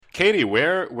Katie,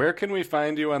 where can we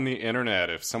find you on the internet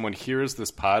if someone hears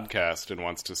this podcast and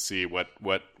wants to see what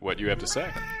you have to say?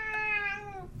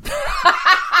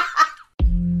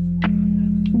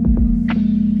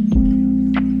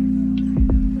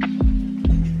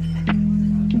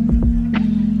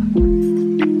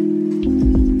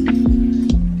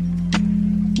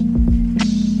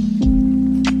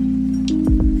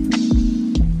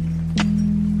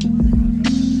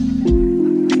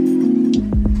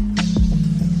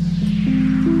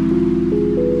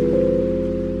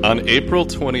 On April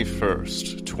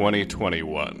 21st,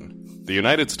 2021, the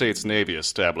United States Navy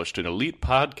established an elite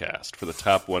podcast for the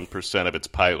top 1% of its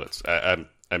pilots, I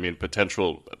mean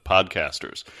potential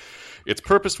podcasters. Its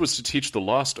purpose was to teach the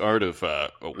lost art of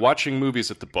watching movies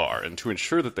at the bar and to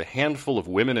ensure that the handful of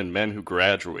women and men who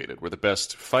graduated were the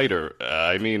best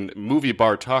movie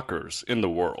bar talkers in the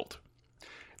world.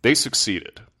 They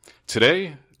succeeded.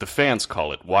 Today, the fans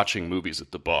call it watching movies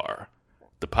at the bar.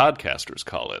 The podcasters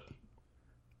call it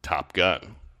Top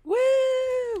Gun. Woo!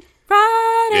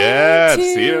 Right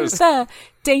into see the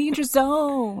danger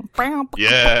zone.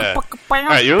 Yeah. All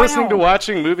right, you're listening to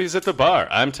Watching Movies at the Bar.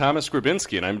 I'm Thomas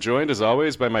Grabinski, and I'm joined, as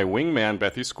always, by my wingman,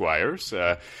 Bethy Squires.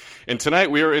 And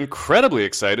tonight we are incredibly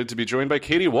excited to be joined by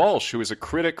Katie Walsh, who is a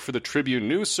critic for the Tribune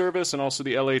News Service and also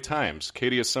the LA Times.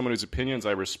 Katie is someone whose opinions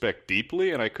I respect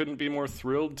deeply, and I couldn't be more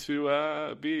thrilled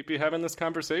to be having this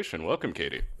conversation. Welcome,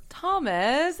 Katie.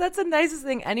 Thomas, that's the nicest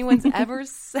thing anyone's ever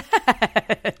said.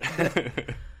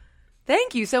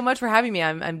 Thank you so much for having me.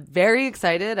 I'm very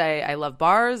excited. I love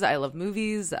bars. I love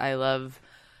movies. I love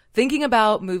thinking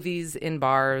about movies in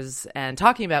bars and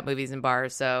talking about movies in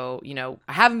bars. So,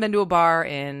 I haven't been to a bar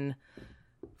in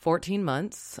 14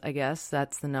 months, I guess.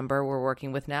 That's the number we're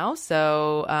working with now.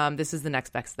 So this is the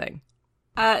next best thing.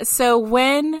 So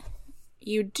when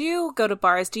you do go to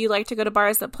bars, do you like to go to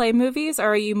bars that play movies, or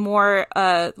are you more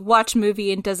watch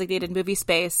movie in designated movie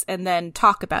space and then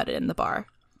talk about it in the bar?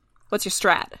 What's your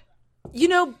strat?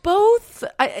 Both.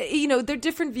 They're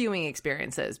different viewing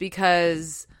experiences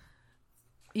because,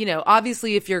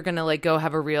 obviously if you're going to go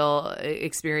have a real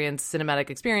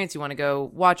cinematic experience, you want to go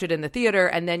watch it in the theater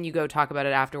and then you go talk about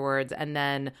it afterwards.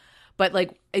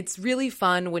 But it's really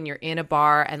fun when you're in a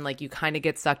bar and you kind of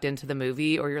get sucked into the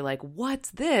movie, or you're like, what's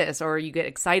this? Or you get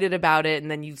excited about it and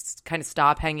then you kind of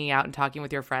stop hanging out and talking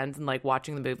with your friends and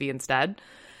watching the movie instead.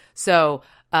 So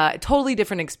totally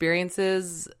different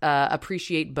experiences.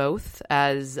 Appreciate both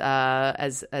as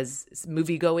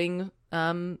movie going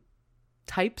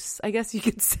types, I guess you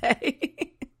could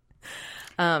say.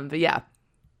 But yeah.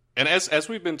 And as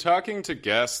we've been talking to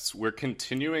guests, we're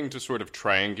continuing to sort of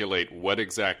triangulate what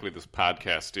exactly this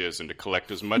podcast is and to collect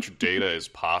as much data as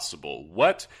possible.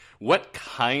 What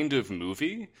kind of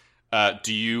movie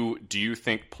do you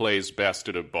think plays best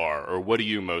at a bar, or what do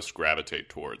you most gravitate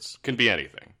towards? Can be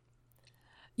anything.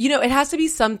 It has to be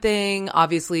something,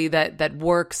 obviously, that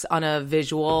works on a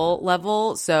visual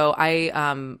level. So I,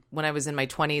 when I was in my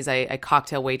 20s, I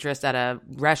cocktail waitressed at a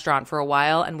restaurant for a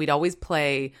while, and we'd always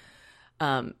play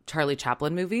Charlie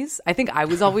Chaplin movies. I think I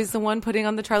was always the one putting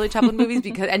on the Charlie Chaplin movies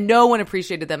and no one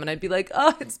appreciated them. And I'd be like,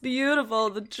 oh, it's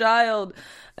beautiful, the child.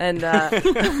 And,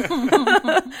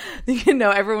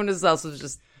 everyone else was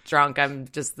just drunk. I'm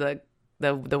just the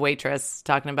waitress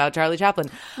talking about Charlie Chaplin.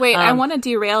 Wait, I want to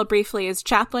derail briefly. Is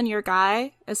Chaplin your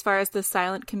guy as far as the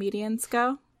silent comedians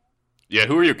go? Yeah,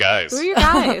 who are your guys? Who are your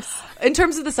guys? In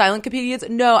terms of the silent comedians,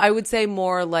 no, I would say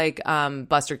more like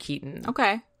Buster Keaton.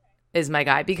 Okay. Is my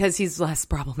guy because he's less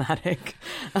problematic.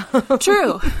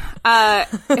 True.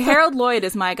 Harold Lloyd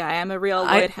is my guy. I'm a real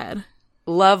Lloyd head.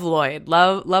 Love Lloyd.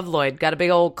 Love Lloyd. Got a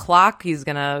big old clock. He's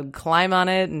going to climb on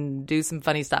it and do some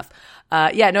funny stuff.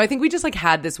 I think we just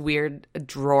had this weird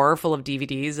drawer full of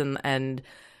DVDs and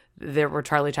there were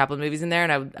Charlie Chaplin movies in there,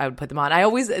 and I would put them on. I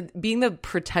always, being the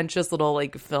pretentious little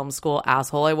film school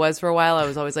asshole I was for a while, I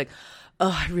was always like,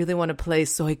 oh, I really want to play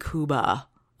Soy Cuba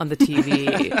on the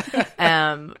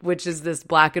TV, which is this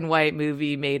black and white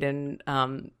movie made in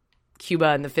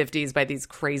Cuba in the 50s by these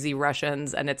crazy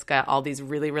Russians, and it's got all these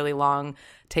really, really long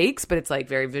takes, but it's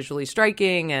very visually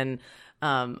striking, and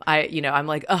I'm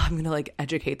like, oh, I'm gonna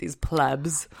educate these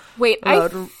plebs. Wait, I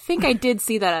think I did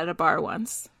see that at a bar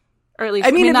once, or at least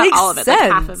it not makes all of it, sense.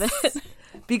 like half of it.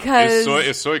 Because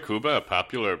is Soy Cuba a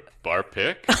popular bar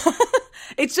pick?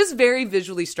 It's just very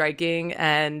visually striking,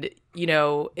 and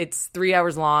it's 3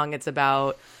 hours long. It's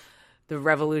about the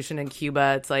revolution in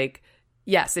Cuba. It's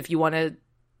yes, if you want to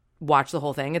watch the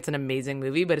whole thing, it's an amazing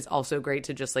movie, but it's also great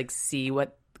to just see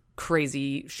what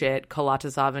crazy shit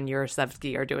Kolotasov and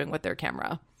Yurosevsky are doing with their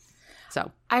camera.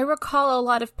 So I recall a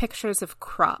lot of pictures of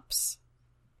crops.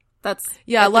 That's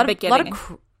a lot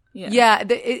of Yeah,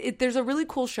 there's a really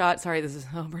cool shot. Sorry, this is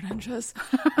so pretentious.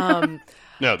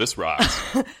 No, this rocks.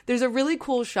 There's a really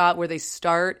cool shot where they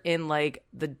start in like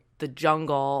the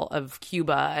jungle of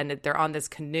Cuba, and they're on this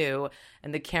canoe,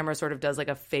 and the camera sort of does like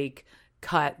a fake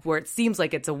cut where it seems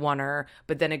like it's a oneer,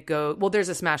 but then it goes, well, there's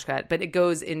a smash cut, but it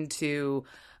goes into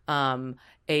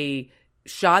a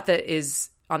shot that is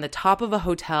on the top of a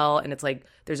hotel, and it's like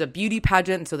there's a beauty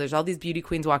pageant, and so there's all these beauty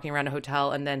queens walking around a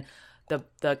hotel, and then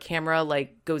the camera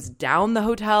like goes down the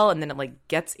hotel, and then it like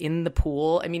gets in the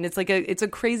pool. I mean, it's a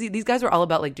crazy, these guys are all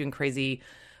about like doing crazy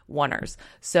oneers.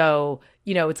 So,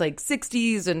 you know, it's like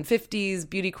 60s and 50s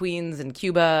beauty queens in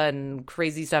Cuba and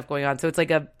crazy stuff going on. So it's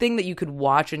like a thing that you could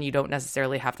watch and you don't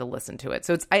necessarily have to listen to it.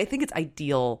 So I think it's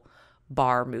ideal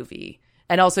bar movie.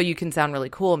 And also you can sound really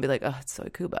cool and be like, oh, it's so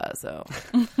Cuba. So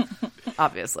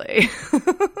obviously.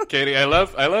 Katie, I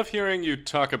love hearing you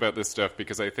talk about this stuff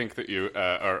because I think that you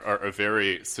are a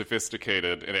very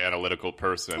sophisticated and analytical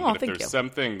person. Oh, but if there's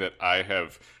something that I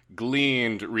have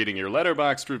gleaned reading your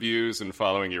Letterboxd reviews and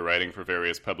following your writing for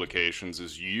various publications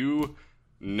is you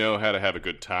know how to have a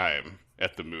good time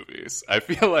at the movies. I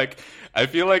feel like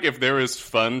if there is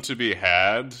fun to be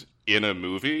had in a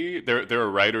movie, there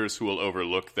are writers who will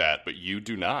overlook that, but you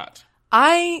do not.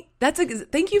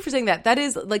 Thank you for saying that. That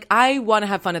is like, I want to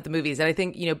have fun at the movies. And I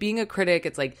think, you know, being a critic,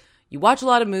 it's like you watch a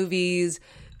lot of movies.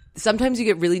 Sometimes you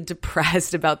get really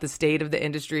depressed about the state of the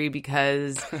industry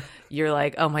because you're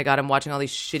like, oh my God, I'm watching all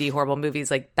these shitty, horrible movies.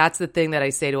 Like, that's the thing that I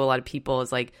say to a lot of people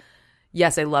is like,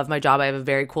 yes, I love my job. I have a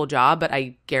very cool job, but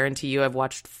I guarantee you I've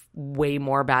watched way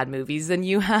more bad movies than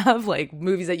you have, like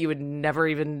movies that you would never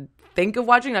even think of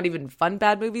watching, not even fun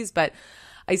bad movies. But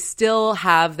I still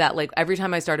have that, like, every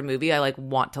time I start a movie, I like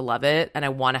want to love it and I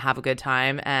want to have a good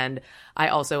time. And I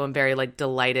also am very like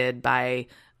delighted by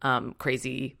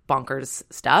crazy bonkers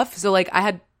stuff. So like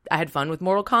I had fun with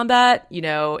Mortal Kombat. You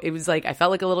know, it was like I felt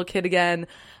like a little kid again.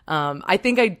 I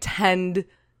think I tend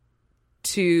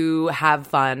to have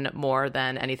fun more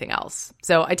than anything else.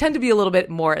 So I tend to be a little bit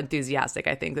more enthusiastic,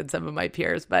 I think, than some of my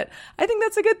peers. But I think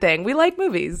that's a good thing. We like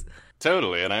movies.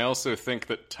 Totally. And I also think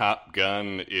that Top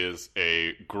Gun is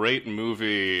a great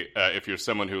movie if you're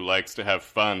someone who likes to have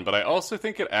fun. But I also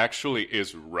think it actually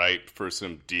is ripe for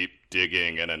some deep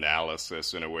digging and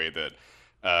analysis in a way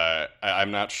that I'm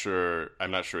not sure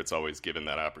it's always given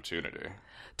that opportunity.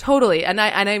 Totally. And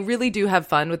I really do have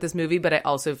fun with this movie, but I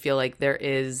also feel like there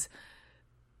is,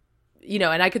 you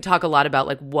know, and I could talk a lot about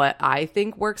like what I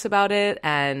think works about it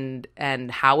and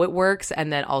how it works,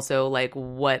 and then also like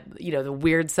what, you know, the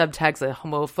weird subtext, the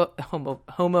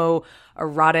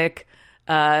homoerotic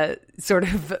sort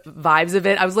of vibes of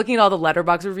it. I was looking at all the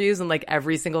Letterboxd reviews, and like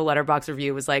every single Letterboxd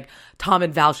review was like Tom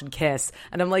and Val should kiss,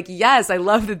 and I'm like, yes, I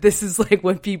love that this is like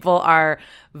what people are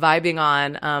vibing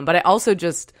on. But I also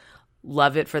just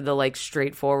love it for the like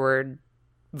straightforward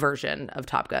version of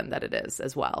Top Gun that it is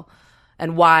as well,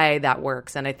 and why that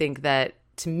works. And I think that,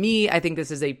 to me, I think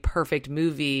this is a perfect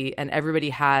movie, and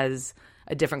everybody has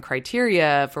a different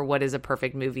criteria for what is a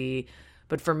perfect movie.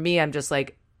 But for me, I'm just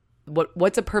like,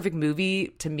 what's a perfect movie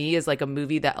to me is like a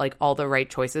movie that like all the right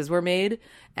choices were made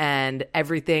and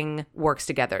everything works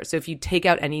together. So if you take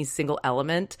out any single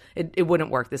element, it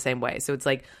wouldn't work the same way. So it's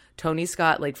like Tony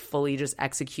Scott like fully just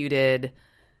executed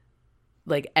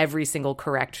like every single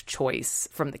correct choice,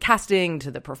 from the casting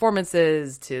to the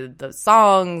performances to the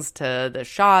songs to the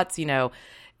shots, you know.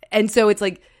 And so it's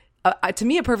like, to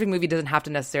me, a perfect movie doesn't have to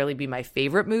necessarily be my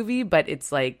favorite movie, but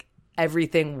it's like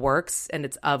everything works and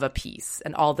it's of a piece,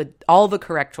 and all the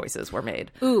correct choices were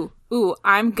made. Ooh,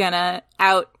 I'm gonna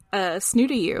out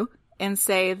snooty you and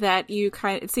say that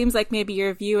it seems like maybe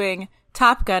you're viewing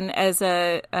Top Gun as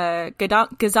a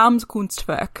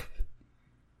Gesamtkunstwerk.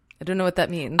 I don't know what that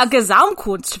means. A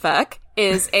Gesamtkunstwerk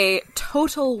is a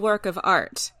total work of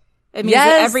art. It means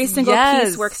that every single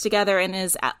piece works together and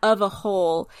is of a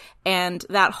whole, and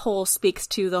that whole speaks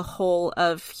to the whole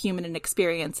of human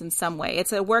experience in some way.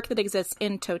 It's a work that exists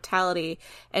in totality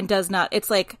and does not, it's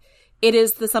like, it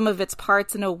is the sum of its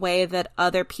parts in a way that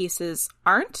other pieces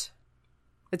aren't.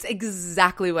 It's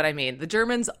exactly what I mean. The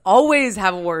Germans always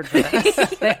have a word for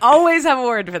this. They always have a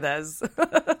word for this.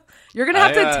 You're going to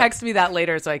have to text me that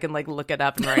later so I can like look it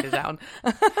up and write it down.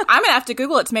 I'm going to have to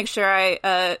Google it to make sure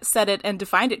I said it and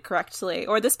defined it correctly,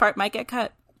 or this part might get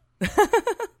cut.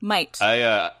 Might.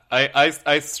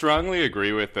 I strongly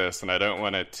agree with this, and I don't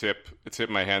want to tip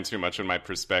my hand too much on my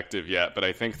perspective yet, but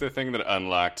I think the thing that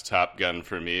unlocked Top Gun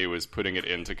for me was putting it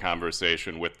into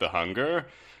conversation with The Hunger.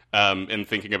 And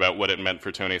thinking about what it meant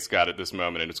for Tony Scott at this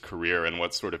moment in his career, and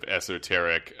what sort of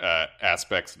esoteric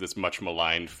aspects of this much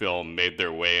maligned film made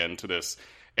their way into this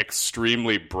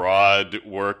extremely broad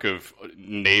work of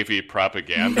Navy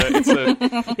propaganda.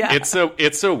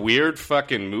 It's a weird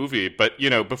fucking movie. But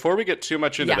before we get too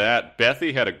much into that,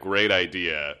 Bethy had a great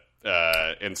idea,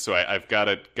 and so I've got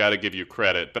to give you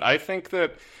credit. But I think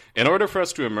that in order for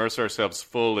us to immerse ourselves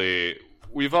fully,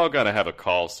 we've all got to have a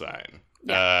call sign.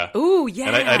 Ooh, yeah.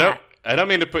 And I don't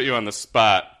mean to put you on the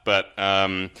spot, but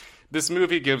this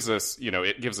movie gives us,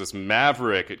 it gives us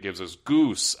Maverick, it gives us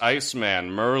Goose,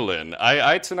 Iceman, Merlin.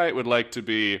 I tonight would like to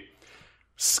be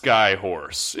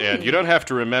Skyhorse, and you don't have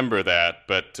to remember that,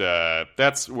 but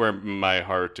that's where my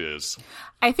heart is.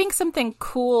 I think something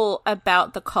cool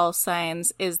about the call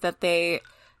signs is that they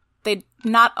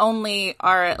not only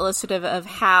are illustrative of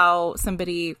how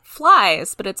somebody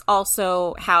flies, but it's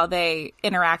also how they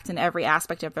interact in every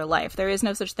aspect of their life. There is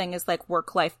no such thing as like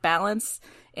work-life balance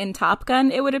in Top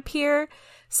Gun, it would appear.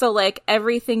 So like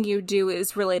everything you do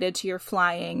is related to your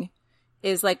flying.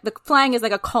 Is like the flying is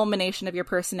like a culmination of your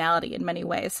personality in many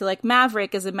ways. So like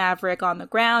Maverick is a maverick on the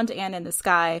ground and in the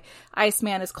sky.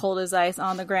 Iceman is cold as ice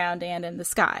on the ground and in the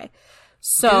sky.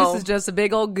 So Goose is just a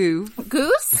big old goof.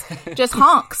 Goose just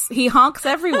honks. He honks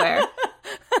everywhere.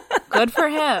 Good for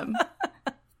him.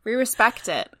 We respect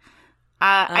it.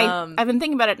 I've been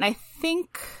thinking about it, and I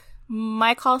think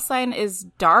my call sign is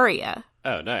Daria.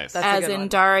 Oh, nice. As in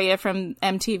Daria from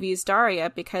MTV's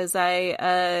Daria, because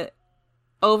I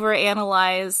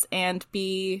overanalyze and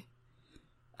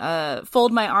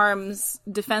fold my arms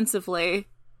defensively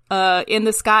in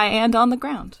the sky and on the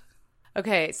ground.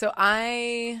 Okay, so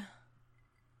I'm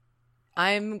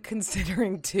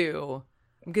considering two.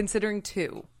 I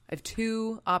have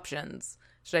two options.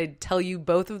 Should I tell you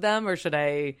both of them, or should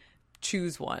I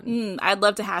choose one? I'd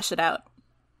love to hash it out.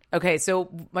 Okay, so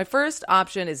my first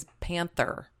option is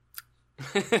Panther.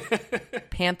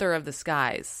 Panther of the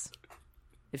skies,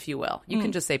 if you will. You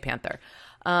can just say Panther.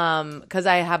 Because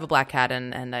I have a black cat,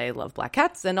 and I love black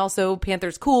cats. And also,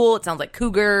 Panther's cool. It sounds like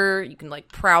cougar. You can, like,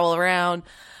 prowl around.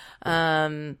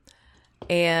 And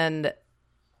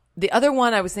the other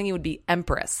one I was thinking would be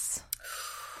Empress.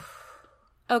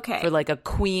 Okay. For, like, a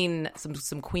queen,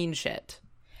 some queen shit.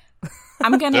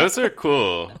 Those are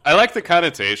cool. I like the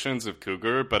connotations of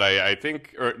cougar, but I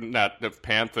think, or not of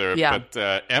panther, but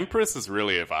Empress is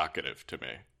really evocative to me.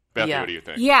 Bethy, what do you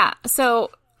think? Yeah, so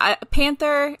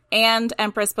Panther and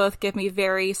Empress both give me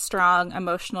very strong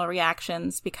emotional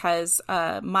reactions because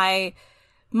my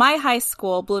high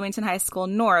school, Bloomington High School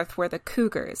North, were the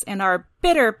Cougars, and our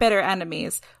bitter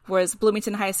enemies was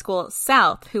Bloomington High School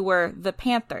South, who were the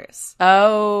Panthers.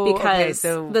 Oh, because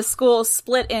the school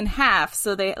split in half.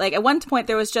 So they, like, at one point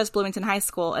there was just Bloomington High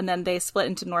School, and then they split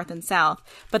into North and South,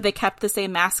 but they kept the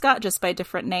same mascot just by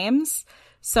different names.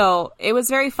 So it was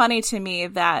very funny to me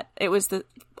that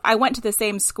I went to the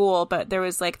same school, but there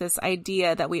was like this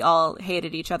idea that we all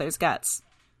hated each other's guts.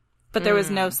 But there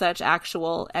was no such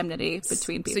actual enmity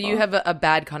between people. So you have a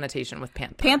bad connotation with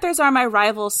Panther. Panthers are my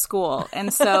rival school.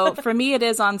 And so for me, it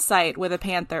is on site with a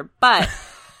Panther. But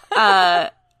I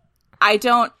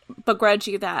don't begrudge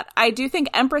you that. I do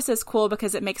think Empress is cool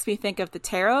because it makes me think of the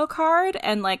tarot card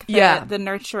and like the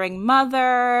nurturing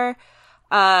mother,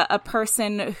 a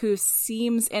person who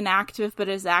seems inactive but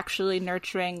is actually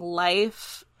nurturing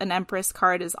life. An Empress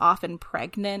card is often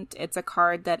pregnant. It's a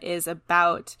card that is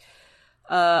about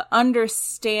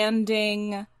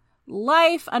understanding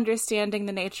life, understanding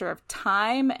the nature of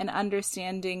time, and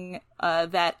understanding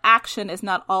that action is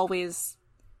not always,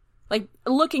 like,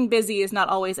 looking busy is not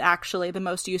always actually the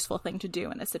most useful thing to do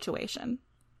in a situation.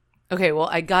 Okay, well,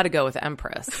 I gotta go with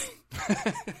Empress.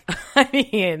 I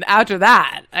mean, after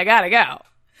that, I gotta go.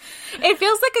 It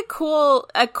feels like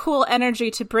a cool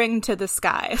energy to bring to the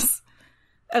skies.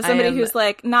 As somebody who's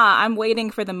like, nah, I'm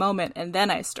waiting for the moment and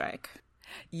then I strike.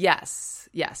 Yes,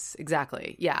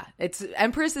 exactly. Yeah.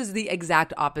 Empress is the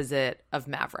exact opposite of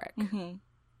Maverick. Mm-hmm.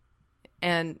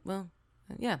 And, well,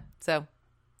 yeah. So,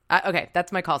 okay,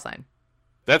 that's my call sign.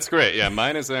 That's great. Yeah,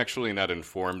 mine is actually not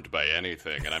informed by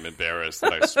anything, and I'm embarrassed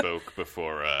that I spoke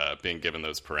before being given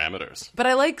those parameters. But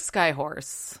I like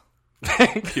Skyhorse.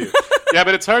 Thank you. Yeah,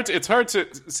 but it's hard to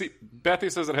see.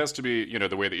 Bethy says it has to be,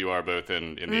 the way that you are both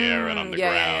in the air and on the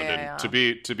ground, and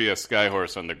to be a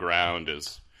Skyhorse on the ground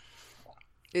is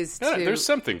there's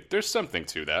something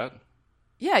to that.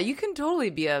 Yeah, you can totally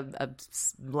be a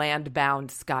land-bound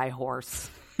Skyhorse.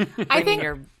 I think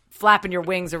you're flapping your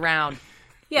wings around.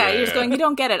 Yeah, you're just going, you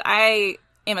don't get it. I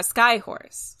am a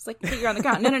Skyhorse. It's like, but you're on the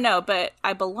ground. No, but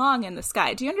I belong in the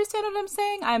sky. Do you understand what I'm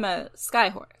saying? I'm a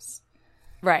Skyhorse.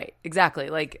 Right, exactly.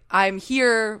 Like, I'm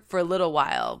here for a little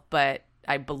while, but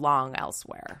I belong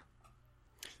elsewhere.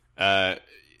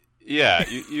 Yeah,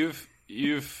 you've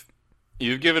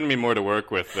You've given me more to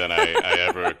work with than I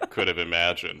ever could have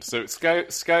imagined. So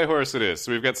Skyhorse it is.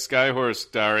 So we've got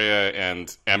Skyhorse, Daria,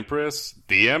 and Empress.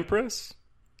 The Empress?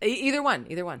 Either one.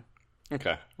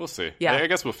 Okay, we'll see. Yeah. I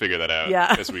guess we'll figure that out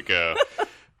Yeah. as we go.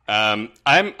 I'm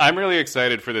really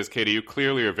excited for this, Katie. You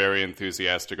clearly are very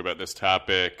enthusiastic about this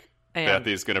topic. I am.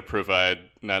 Bethy's going to provide,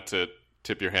 not to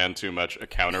tip your hand too much, a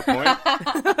counterpoint.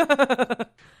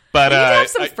 But We need to have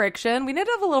some friction. We need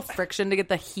to have a little friction to get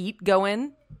the heat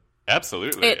going.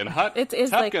 Absolutely. And Top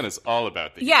Gun is all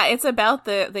about the heat. Yeah, it's about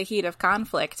the heat of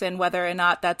conflict and whether or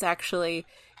not that's actually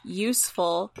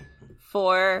useful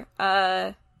for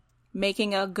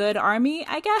making a good army,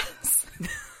 I guess.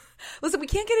 Listen, we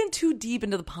can't get in too deep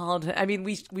into the politics. I mean,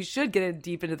 we should get in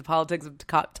deep into the politics of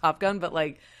Top Gun, but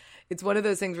like, it's one of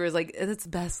those things where it's like, it's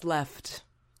best left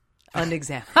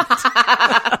unexamined.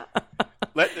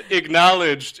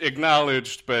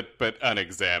 Acknowledged, but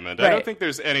unexamined. Right. I don't think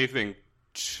there's anything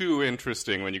too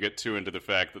interesting when you get too into the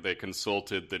fact that they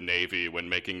consulted the Navy when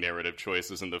making narrative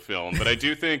choices in the film. But I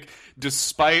do think,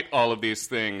 despite all of these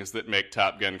things that make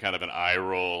Top Gun kind of an eye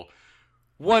roll,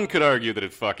 one could argue that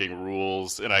it fucking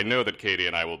rules, and I know that Katie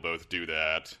and I will both do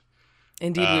that.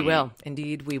 Indeed, we will.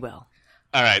 Indeed, we will.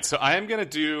 All right, so I am going to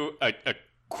do a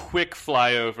quick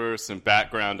flyover, some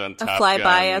background on Top Gun. A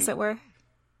flyby, as it were.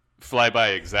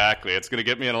 Flyby, exactly. It's going to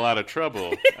get me in a lot of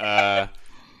trouble.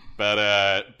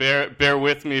 But bear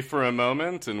with me for a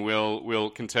moment, and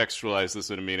we'll contextualize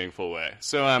this in a meaningful way.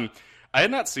 So I had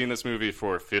not seen this movie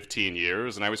for 15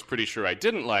 years, and I was pretty sure I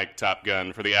didn't like Top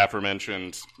Gun for the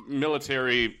aforementioned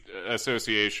military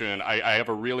association. I have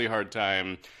a really hard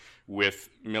time with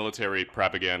military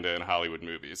propaganda in Hollywood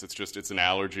movies. It's an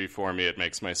allergy for me. It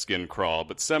makes my skin crawl.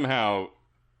 But somehow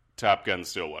Top Gun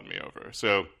still won me over.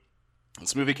 So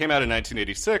this movie came out in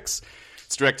 1986.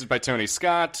 It's directed by Tony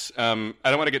Scott. I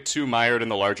don't want to get too mired in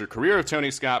the larger career of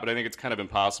Tony Scott, but I think it's kind of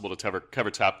impossible to cover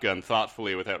Top Gun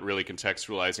thoughtfully without really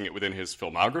contextualizing it within his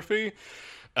filmography.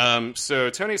 So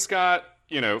Tony Scott,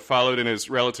 followed in his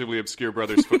relatively obscure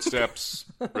brother's footsteps.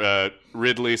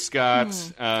 Ridley Scott.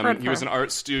 He was an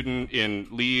art student in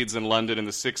Leeds and London in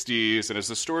the 60s, and as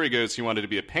the story goes, he wanted to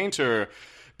be a painter,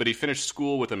 but he finished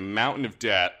school with a mountain of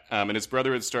debt, and his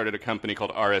brother had started a company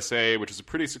called RSA, which is a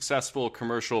pretty successful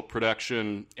commercial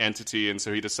production entity, and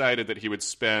so he decided that he would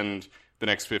spend the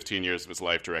next 15 years of his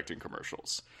life directing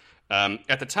commercials.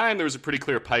 At the time, there was a pretty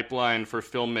clear pipeline for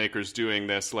filmmakers doing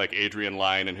this, like Adrian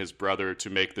Lyne and his brother, to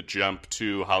make the jump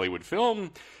to Hollywood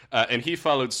film, and he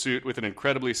followed suit with an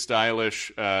incredibly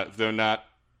stylish, though not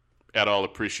at all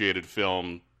appreciated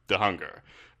film, The Hunger.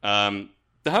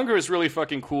 The Hunger is really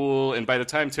fucking cool, and by the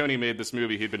time Tony made this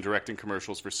movie, he'd been directing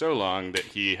commercials for so long that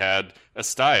he had a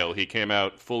style. He came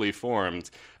out fully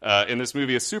formed. And this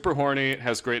movie is super horny, it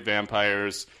has great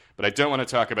vampires, but I don't want to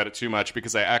talk about it too much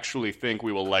because I actually think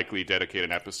we will likely dedicate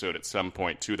an episode at some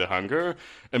point to The Hunger,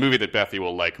 a movie that Bethy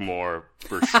will like more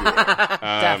for sure.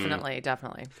 Definitely.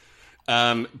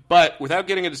 But without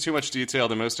getting into too much detail,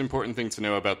 the most important thing to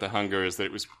know about The Hunger is that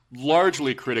it was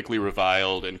largely critically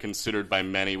reviled and considered by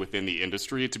many within the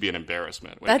industry to be an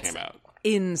embarrassment when it came out.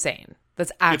 Insane.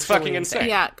 That's actually It's fucking insane.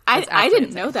 Yeah, I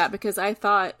didn't know that because I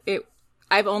thought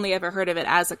I've only ever heard of it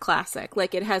as a classic.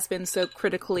 Like, it has been so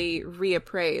critically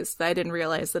reappraised that I didn't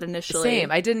realize that initially.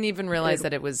 Same. I didn't even realize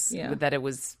that it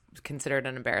was considered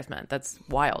an embarrassment. That's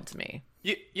wild to me.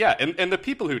 Yeah, and the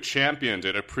people who championed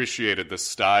it appreciated the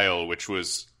style, which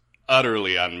was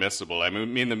utterly unmissable. I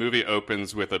mean, the movie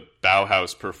opens with a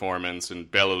Bauhaus performance,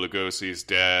 and Bela Lugosi's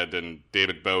dead, and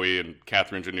David Bowie and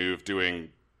Catherine Deneuve doing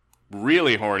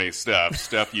really horny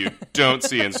stuff you don't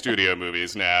see in studio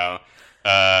movies now.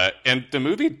 And the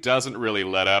movie doesn't really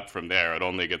let up from there. It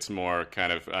only gets more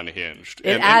kind of unhinged.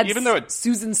 It adds even though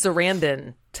Susan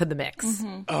Sarandon to the mix.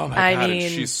 Mm-hmm. Oh my God,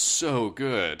 and she's so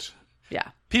good. Yeah.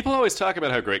 People always talk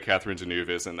about how great Catherine Deneuve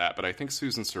is in that, but I think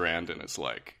Susan Sarandon is,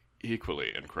 like,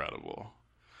 equally incredible.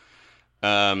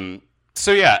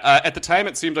 So yeah, at the time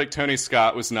it seemed like Tony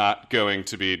Scott was not going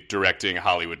to be directing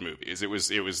Hollywood movies. It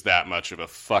was that much of a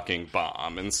fucking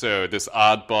bomb. And so this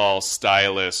oddball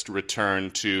stylist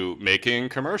returned to making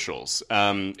commercials.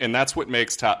 And that's what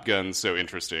makes Top Gun so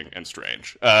interesting and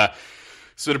strange.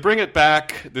 So to bring it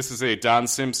back, this is a Don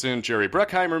Simpson, Jerry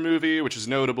Bruckheimer movie, which is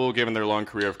notable given their long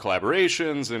career of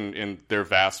collaborations and their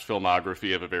vast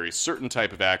filmography of a very certain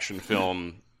type of action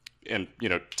film. And,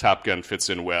 Top Gun fits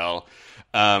in well.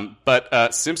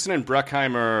 But Simpson and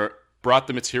Bruckheimer brought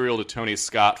the material to Tony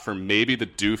Scott for maybe the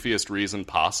doofiest reason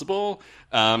possible.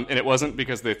 And it wasn't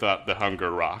because they thought The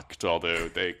Hunger rocked, although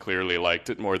they clearly liked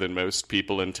it more than most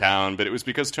people in town. But it was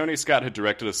because Tony Scott had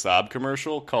directed a Saab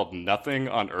commercial called Nothing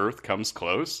on Earth Comes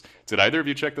Close. Did either of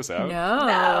you check this out?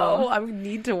 No, I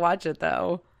need to watch it,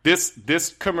 though.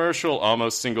 This commercial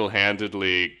almost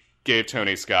single-handedly gave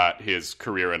Tony Scott his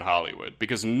career in Hollywood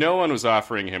because no one was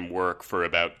offering him work for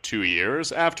about 2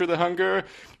 years after The Hunger.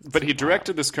 But he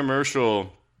directed this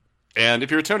commercial, and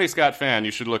if you're a Tony Scott fan, you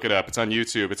should look it up. It's on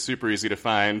YouTube. It's super easy to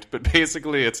find. But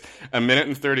basically, it's 1 minute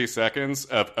and 30 seconds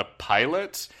of a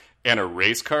pilot and a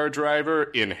race car driver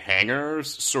in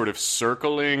hangars sort of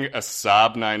circling a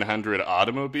Saab 900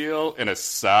 automobile and a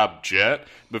Saab jet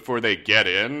before they get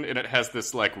in. And it has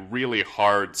this like really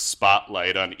hard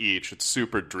spotlight on each. It's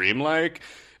super dreamlike.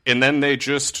 And then they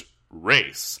just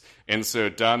race. And so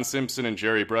Don Simpson and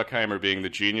Jerry Bruckheimer, being the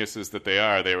geniuses that they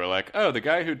are, they were like, oh, the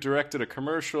guy who directed a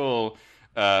commercial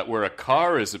where a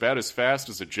car is about as fast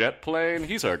as a jet plane,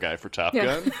 he's our guy for Top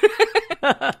Gun.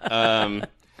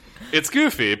 It's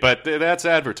goofy, but that's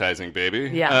advertising, baby.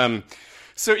 Yeah.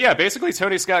 So, yeah, basically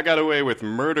Tony Scott got away with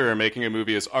murder, making a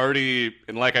movie as arty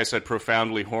and, like I said,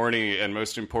 profoundly horny and,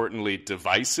 most importantly,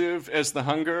 divisive as The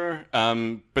Hunger,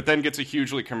 but then gets a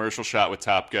hugely commercial shot with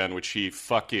Top Gun, which he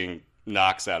fucking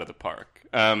knocks out of the park.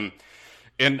 And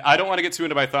I don't want to get too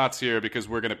into my thoughts here because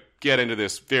we're going to get into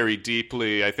this very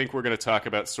deeply. I think we're going to talk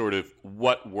about sort of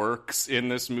what works in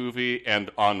this movie and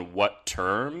on what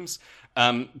terms.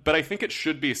 But I think it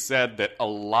should be said that a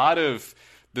lot of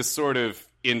the sort of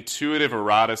intuitive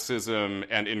eroticism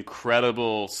and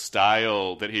incredible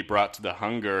style that he brought to The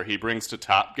Hunger, he brings to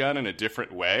Top Gun in a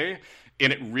different way.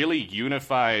 And it really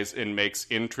unifies and makes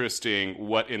interesting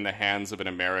what in the hands of an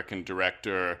American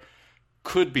director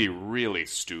could be really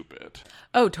stupid.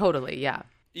 Oh, totally, yeah.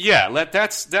 Yeah,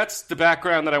 that's the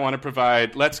background that I want to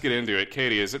provide. Let's get into it.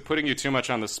 Katie, is it putting you too much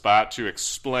on the spot to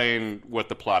explain what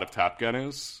the plot of Top Gun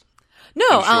is?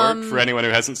 No, for anyone who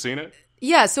hasn't seen it.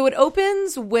 Yeah, so it's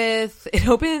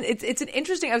an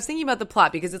interesting, I was thinking about the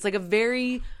plot because it's like a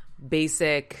very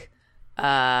basic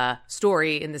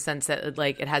story in the sense that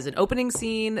like it has an opening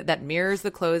scene that mirrors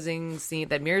the closing scene,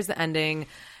 that mirrors the ending,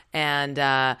 and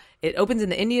it opens in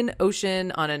the Indian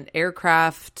Ocean on an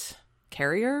aircraft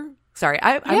carrier. Sorry,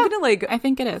 I'm gonna like I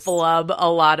think it is flub a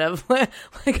lot of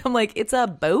like I'm like it's a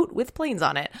boat with planes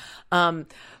on it,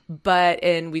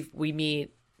 and we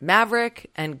meet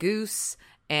Maverick and Goose,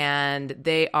 and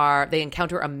they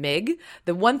encounter a MiG.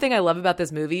 The one thing I love about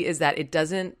this movie is that it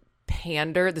doesn't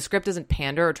pander. The script doesn't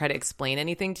pander or try to explain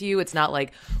anything to you. It's not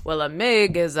like, well, a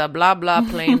MiG is a blah blah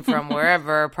plane from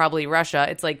wherever, probably Russia.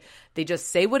 It's like they just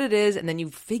say what it is, and then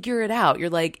you figure it out. You're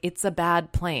like, it's a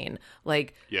bad plane.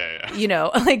 Like, yeah. You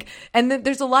know, like, and then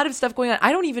there's a lot of stuff going on.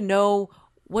 I don't even know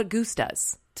what Goose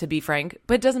does, to be frank,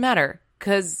 but it doesn't matter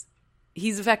because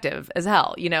he's effective as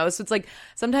hell, you know? So it's like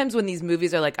sometimes when these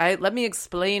movies are like, let me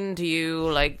explain to you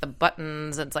like the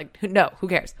buttons. And it's like, no, who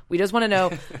cares? We just want to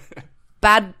know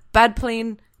bad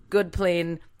plane, good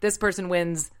plane. This person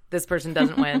wins. This person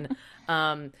doesn't win.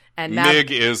 And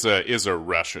MiG is a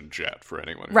Russian jet for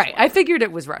anyone. Right. I figured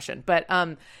it was Russian, but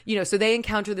you know, so they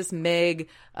encounter this MiG.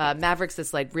 Maverick's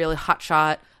this like really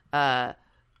hotshot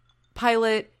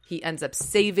pilot. He ends up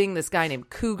saving this guy named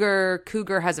Cougar.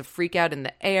 Cougar has a freak out in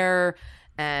the air,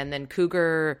 and then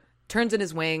Cougar turns in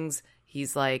his wings.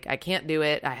 He's like, I can't do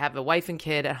it. I have a wife and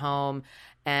kid at home.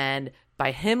 And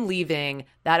by him leaving,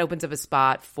 that opens up a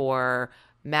spot for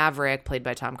Maverick, played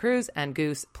by Tom Cruise, and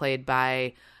Goose, played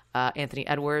by Anthony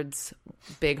Edwards.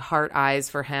 Big heart eyes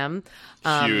for him.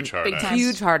 Huge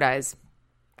heart eyes.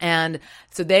 And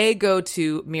so they go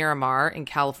to Miramar in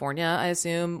California, I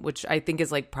assume, which I think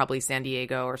is like probably San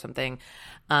Diego or something.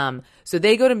 So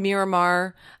they go to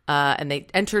Miramar and they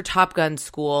enter Top Gun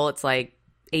school. It's like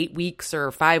 8 weeks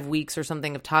or 5 weeks or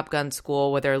something of Top Gun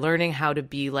school where they're learning how to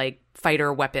be like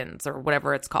fighter weapons or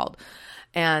whatever it's called.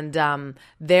 And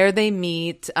there they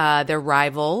meet their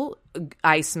rival,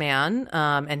 Iceman,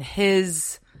 and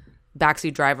his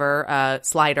backseat driver,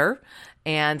 Slider,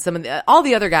 and all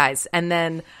the other guys. And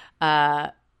then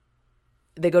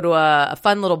they go to a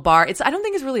fun little bar. I don't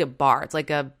think it's really a bar. It's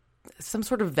like some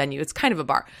sort of venue. It's kind of a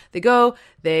bar.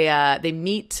 They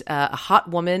meet a hot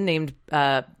woman named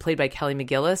played by Kelly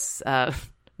McGillis.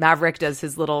 Maverick does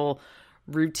his little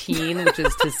routine, which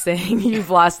is to sing "You've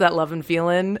Lost That Love and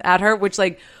Feeling" at her, which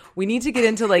like we need to get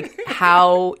into like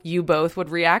how you both would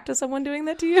react to someone doing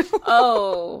that to you.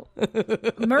 Oh,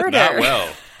 murder. Not well.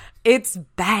 It's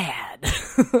bad.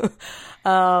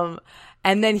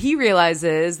 And then he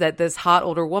realizes that this hot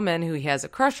older woman who he has a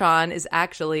crush on is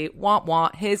actually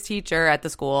his teacher at the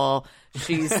school.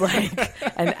 She's like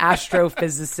an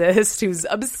astrophysicist who's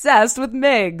obsessed with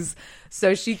MIGs.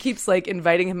 So she keeps like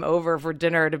inviting him over for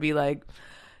dinner to be like,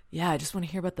 yeah, I just want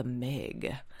to hear about the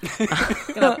MIG.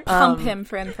 Gonna pump him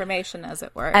for information, as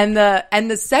it were. And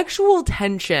the sexual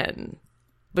tension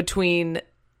between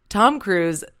Tom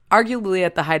Cruise, arguably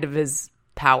at the height of his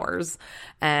powers,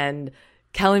 and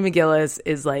Kelly McGillis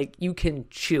is like, you can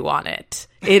chew on it.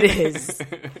 It is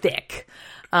thick.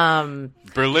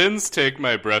 Berlin's "Take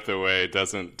My Breath Away"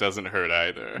 doesn't hurt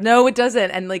either. No, it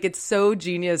doesn't. And like, it's so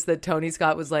genius that Tony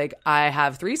Scott was like, I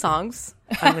have 3 songs.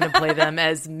 I'm going to play them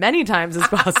as many times as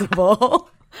possible.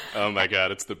 Oh my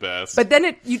God, it's the best. But then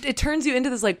it turns you into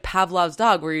this like Pavlov's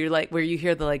dog, where you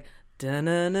hear the like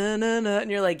da-na-na-na-na,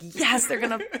 and you're like, yes, they're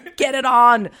gonna get it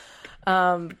on.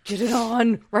 Get it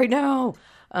on right now.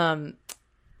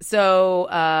 So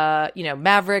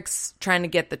Maverick's trying to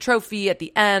get the trophy at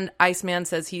the end. Iceman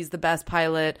says he's the best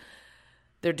pilot.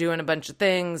 They're doing a bunch of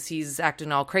things. He's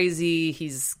acting all crazy.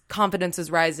 His confidence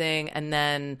is rising. And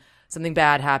then something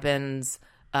bad happens.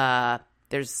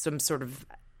 There's some sort of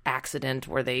accident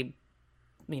where they,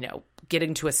 get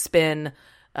into a spin.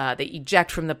 They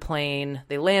eject from the plane.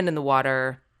 They land in the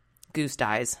water. Goose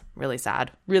dies. Really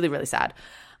sad. Really, really sad.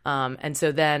 And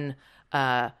so then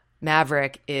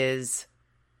Maverick is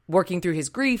working through his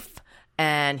grief,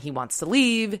 and he wants to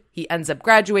leave. He ends up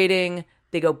graduating.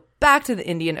 They go back to the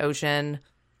Indian Ocean.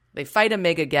 They fight a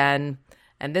MiG again.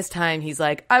 And this time he's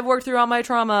like, I've worked through all my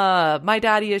trauma. My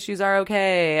daddy issues are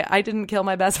okay. I didn't kill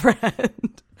my best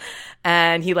friend.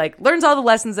 And he like learns all the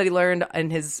lessons that he learned in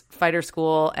his fighter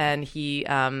school, and he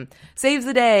saves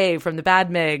the day from the bad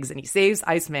MiGs, and he saves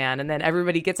Iceman. And then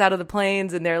everybody gets out of the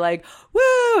planes and they're like,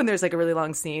 woo! And there's like a really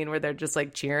long scene where they're just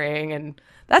like cheering, and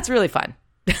that's really fun.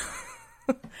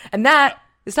 And that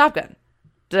is Top Gun.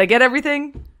 Did I get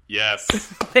everything? Yes.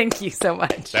 Thank you so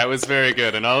much. That was very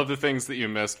good. And all of the things that you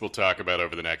missed we'll talk about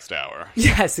over the next hour.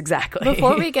 Yes, exactly.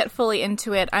 Before we get fully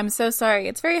into it, I'm so sorry.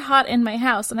 It's very hot in my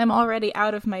house, and I'm already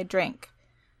out of my drink.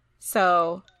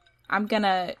 So I'm going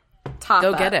to top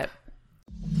Go up. get it.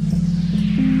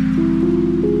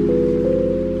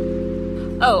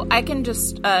 Oh, I can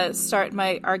just start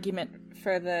my argument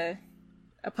for the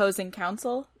opposing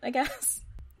counsel, I guess.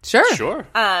 Sure. Sure.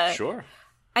 Sure.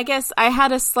 I guess I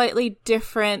had a slightly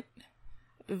different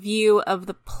view of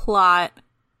the plot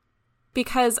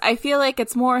because I feel like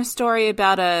it's more a story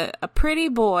about a pretty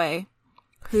boy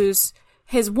whose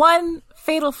his one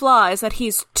fatal flaw is that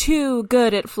he's too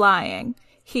good at flying.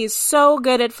 He's so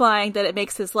good at flying that it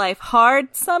makes his life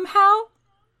hard somehow.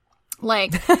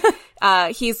 Like,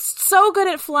 he's so good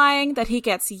at flying that he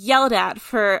gets yelled at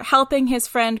for helping his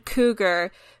friend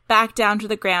Cougar back down to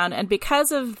the ground, and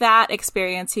because of that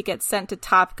experience, he gets sent to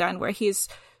Top Gun, where he's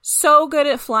so good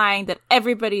at flying that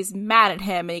everybody's mad at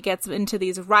him, and he gets into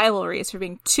these rivalries for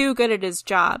being too good at his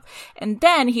job. And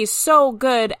then he's so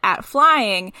good at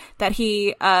flying that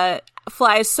he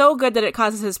flies so good that it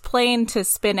causes his plane to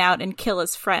spin out and kill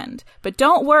his friend. But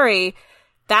don't worry,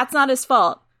 that's not his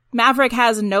fault. Maverick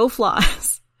has no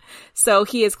flaws. So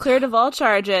he is cleared of all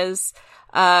charges,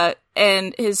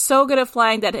 and is so good at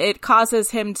flying that it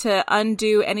causes him to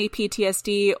undo any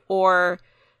PTSD or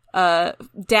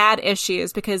dad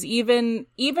issues, because even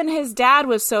his dad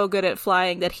was so good at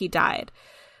flying that he died.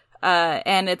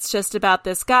 And it's just about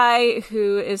this guy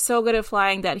who is so good at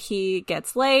flying that he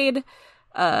gets laid,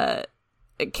 can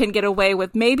get away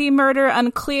with maybe murder,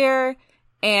 unclear,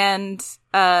 and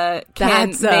can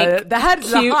make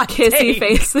cute kissy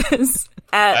faces.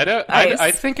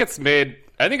 I think it's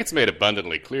made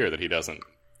abundantly clear that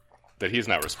he's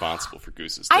not responsible for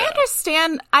Goose's death.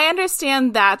 I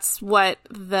understand that's what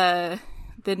the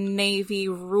Navy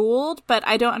ruled, but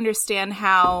I don't understand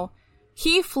how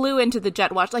he flew into the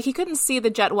jet wash. Like, he couldn't see the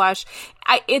jet wash.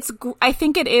 I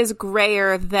think it is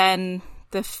grayer than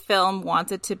the film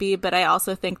wants it to be, but I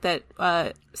also think that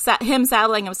him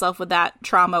saddling himself with that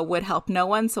trauma would help no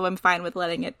one, so I'm fine with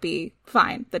letting it be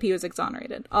fine that he was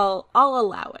exonerated. I'll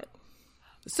allow it.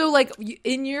 So, like,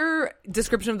 in your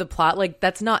description of the plot, like,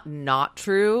 that's not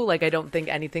true. Like, I don't think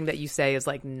anything that you say is,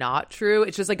 like, not true.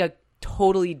 It's just, like, a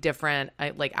totally different,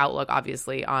 like, outlook,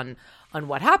 obviously, on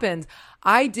what happens.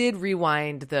 I did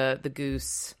rewind the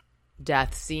Goose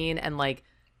death scene, and, like,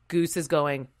 Goose is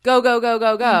going, go, go, go,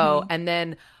 go, go. Mm-hmm. And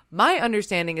then my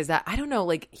understanding is that, I don't know,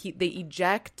 like, they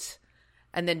eject,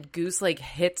 and then Goose, like,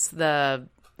 hits the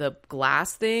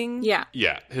glass thing. Yeah.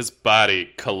 Yeah. His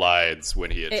body collides when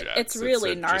he ejects. It's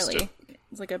really gnarly.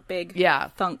 It's like a big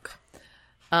thunk.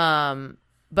 But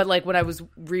like when I was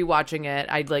rewatching it,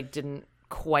 I like didn't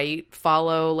quite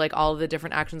follow like all of the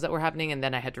different actions that were happening, and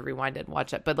then I had to rewind it and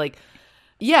watch it. But like,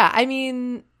 yeah, I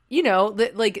mean, you know,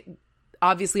 like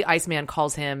obviously Iceman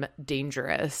calls him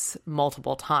dangerous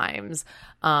multiple times.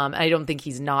 I don't think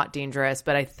he's not dangerous,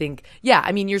 but I think, yeah,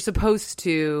 I mean, you're supposed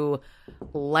to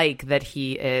like that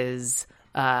he is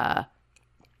a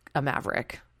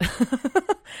maverick.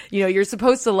 You know, you're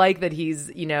supposed to like that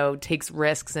he's, you know, takes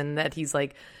risks and that he's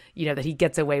like, you know, that he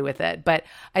gets away with it. But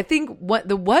I think what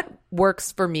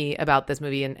works for me about this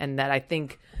movie and that I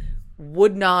think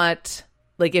would not,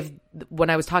 like, if when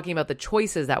I was talking about the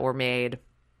choices that were made,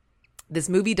 this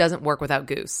movie doesn't work without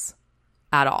Goose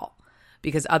at all,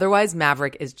 because otherwise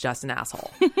Maverick is just an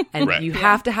asshole. And right. You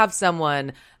have to have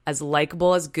someone as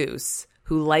likable as Goose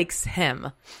who likes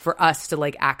him for us to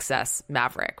like access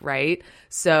Maverick, right?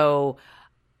 So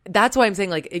that's why I'm saying,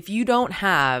 like, if you don't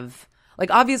have,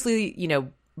 like, obviously, you know,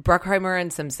 Bruckheimer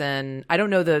and Simpson, I don't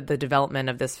know the development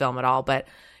of this film at all, but,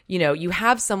 you know, you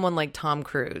have someone like Tom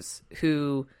Cruise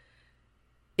who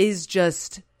is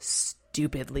just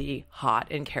stupidly hot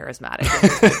and charismatic in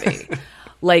this movie.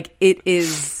 Like, it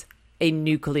is a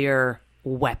nuclear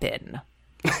weapon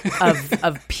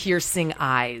of piercing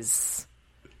eyes.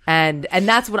 And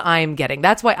that's what I'm getting.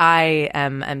 That's why I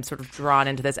am sort of drawn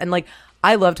into this. And like,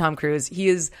 I love Tom Cruise. He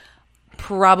is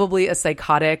probably a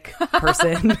psychotic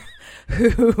person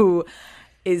who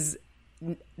is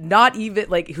not even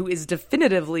like, who is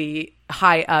definitively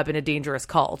high up in a dangerous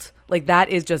cult. Like, that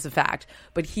is just a fact.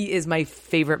 But he is my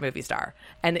favorite movie star.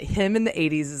 And him in the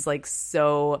 80s is like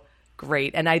so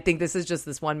great. And I think this is just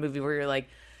this one movie where you're like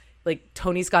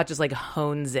Tony Scott just like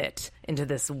hones it into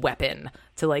this weapon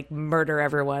to like murder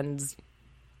everyone's,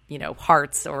 you know,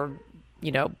 hearts or,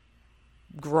 you know,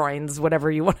 groins, whatever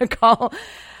you want to call,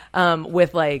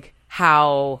 with like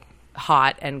how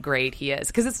hot and great he is.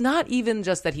 Because it's not even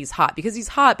just that he's hot, because he's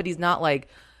hot, but he's not like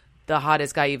the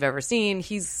hottest guy you've ever seen.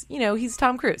 He's, you know, he's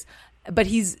Tom Cruise, but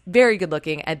he's very good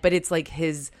looking. But it's like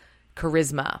his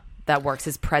charisma that works,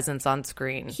 his presence on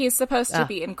screen. He's supposed to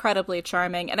be incredibly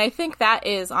charming. And I think that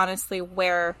is honestly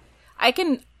where I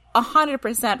can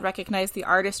 100% recognize the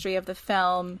artistry of the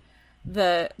film,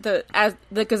 the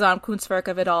Gesamtkunstwerk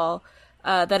of it all,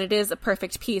 that it is a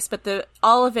perfect piece, but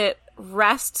all of it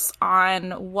rests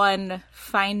on one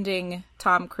finding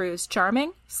Tom Cruise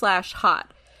charming /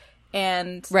 hot.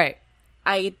 And right.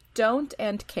 I don't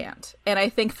and can't. And I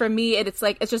think for me, it's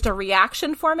like, it's just a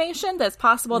reaction formation that's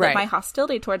possible that my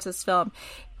hostility towards this film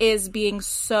is being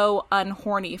so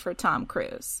unhorny for Tom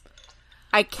Cruise.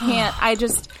 I can't, I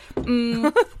just,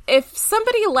 if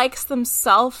somebody likes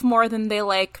themselves more than they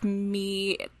like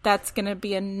me, that's going to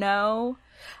be a no.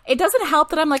 It doesn't help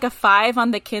that I'm like a 5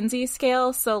 on the Kinsey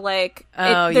scale. So like,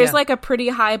 there's like a pretty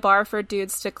high bar for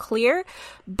dudes to clear,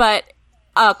 but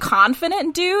a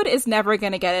confident dude is never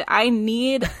going to get it. I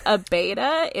need a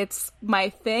beta. It's my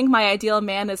thing. My ideal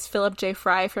man is Philip J.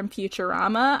 Fry from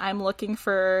Futurama. I'm looking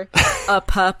for a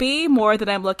puppy more than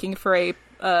I'm looking for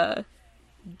a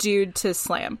dude to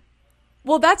slam.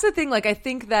 Well, that's the thing. Like, I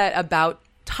think that about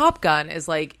Top Gun is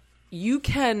like, you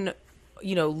can,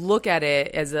 you know, look at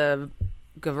it as a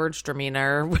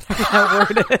Gewürztraminer, whatever that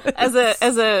word is.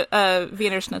 as a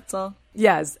Wiener Schnitzel.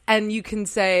 Yes, and you can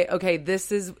say, okay,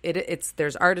 this is it. It's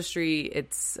there's artistry.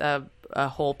 It's a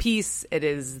whole piece. It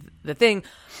is the thing,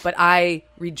 but I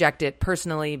reject it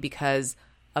personally because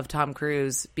of Tom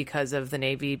Cruise, because of the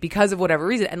Navy, because of whatever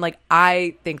reason. And like,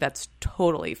 I think that's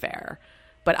totally fair,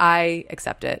 but I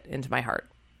accept it into my heart.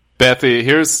 Bethy,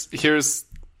 here's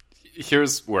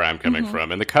where I'm coming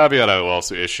from, and the caveat I will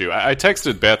also issue. I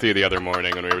texted Bethy the other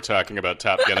morning when we were talking about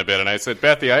Top Gun a bit, and I said,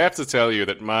 Bethy, I have to tell you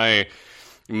that my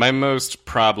most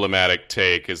problematic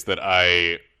take is that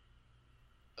I,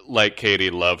 like Katie,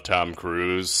 love Tom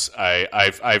Cruise.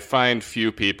 I find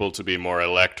few people to be more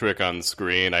electric on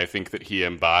screen. I think that he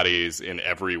embodies in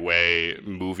every way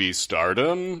movie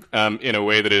stardom, in a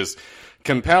way that is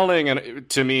compelling, and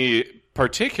to me,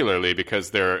 particularly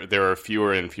because there are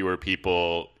fewer and fewer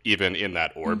people even in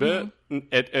that orbit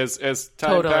as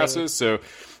time passes. So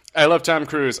I love Tom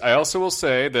Cruise. I also will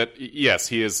say that yes,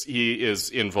 he is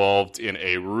involved in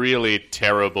a really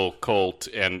terrible cult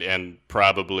and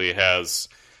probably has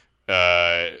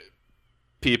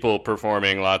people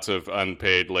performing lots of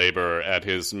unpaid labor at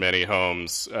his many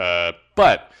homes.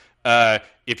 But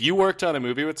if you worked on a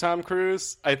movie with Tom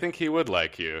Cruise, I think he would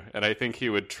like you, and I think he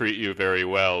would treat you very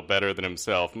well, better than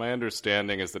himself. My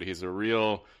understanding is that he's a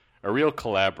real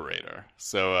collaborator.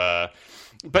 So,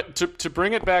 but to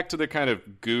bring it back to the kind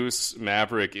of Goose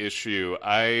Maverick issue,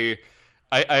 I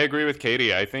I agree with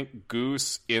Katie. I think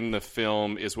Goose in the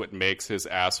film is what makes his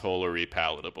assholery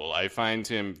palatable. I find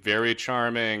him very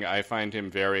charming. I find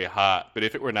him very hot. But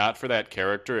if it were not for that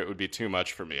character, it would be too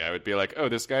much for me. I would be like, oh,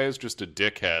 this guy is just a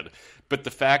dickhead. But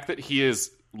the fact that he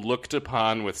is looked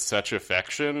upon with such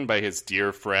affection by his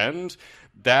dear friend,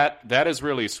 that is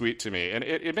really sweet to me. And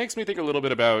it makes me think a little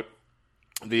bit about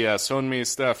the Sonmi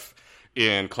stuff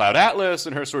in Cloud Atlas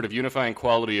and her sort of unifying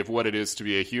quality of what it is to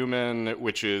be a human,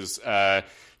 which is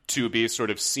to be sort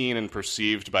of seen and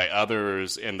perceived by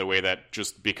others in the way that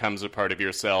just becomes a part of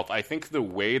yourself. I think the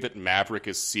way that Maverick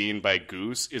is seen by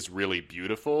Goose is really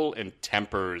beautiful and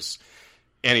tempers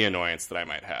any annoyance that I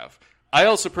might have. I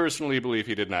also personally believe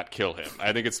he did not kill him.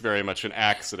 I think it's very much an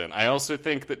accident. I also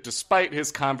think that despite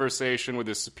his conversation with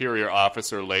his superior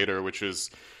officer later, which is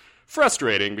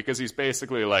frustrating because he's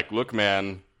basically like, look,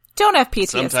 man, don't have PTSD.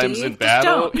 Sometimes in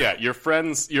battle, yeah, your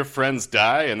friends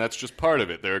die, and that's just part of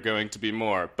it. There are going to be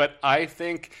more. But I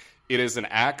think it is an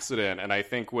accident, and I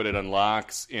think what it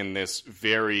unlocks in this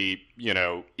very,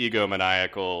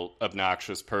 egomaniacal,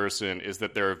 obnoxious person is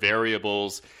that there are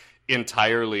variables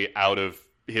entirely out of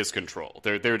his control.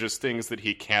 They're just things that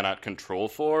he cannot control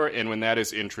for, and when that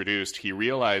is introduced, he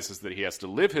realizes that he has to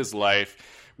live his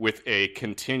life with a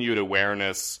continued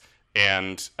awareness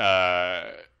and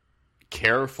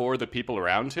care for the people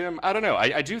around him. I don't know.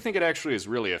 I do think it actually is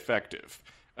really effective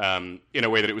in a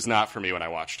way that it was not for me when I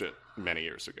watched it many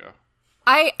years ago.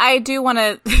 I do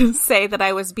want to say that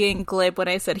I was being glib when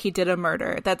I said he did a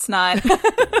murder. That's not...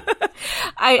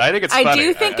 I think it's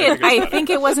funny. I think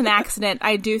it was an accident.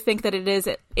 I do think that it is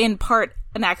in part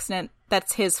an accident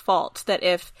that's his fault. That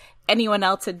if anyone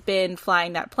else had been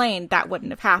flying that plane, that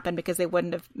wouldn't have happened because they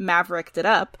wouldn't have Mavericked it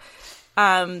up.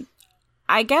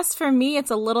 I guess for me, it's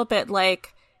a little bit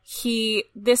like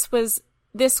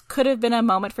this could have been a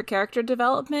moment for character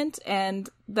development, and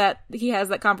that he has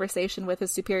that conversation with his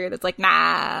superior that's like,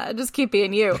 nah, just keep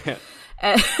being you.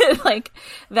 Like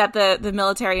that the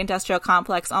military industrial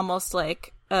complex almost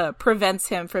like prevents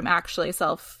him from actually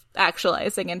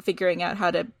self-actualizing and figuring out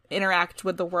how to interact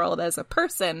with the world as a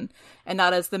person and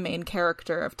not as the main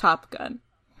character of Top Gun.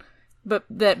 But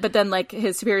then like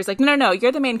his superior's like, no,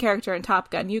 you're the main character in Top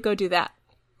Gun. You go do that.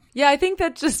 Yeah, I think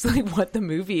that's just like what the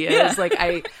movie is. Yeah. Like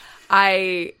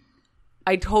I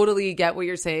totally get what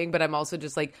you're saying, but I'm also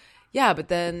just like, yeah, but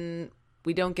then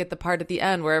we don't get the part at the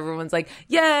end where everyone's like,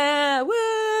 yeah,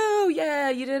 woo, yeah,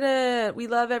 you did it. We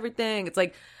love everything. It's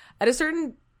like at a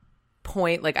certain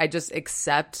point, like I just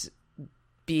accept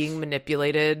being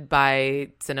manipulated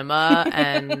by cinema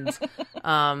and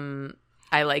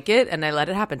I like it and I let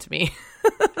it happen to me.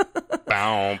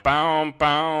 I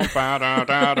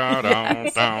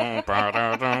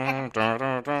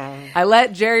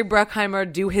let Jerry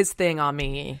Bruckheimer do his thing on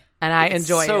me, and I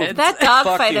enjoy it. That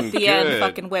dogfight at the end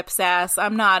fucking whips ass.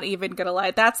 I'm not even gonna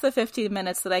lie. That's the 15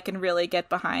 minutes that I can really get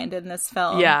behind in this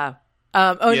film. Yeah.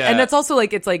 And that's also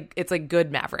like it's like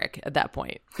good Maverick at that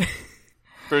point.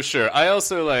 For sure. I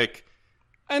also like.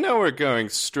 I know we're going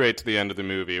straight to the end of the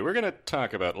movie. We're going to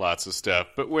talk about lots of stuff,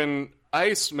 but when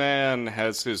Iceman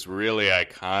has his really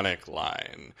iconic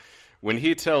line, when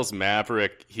he tells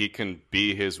Maverick he can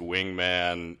be his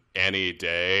wingman any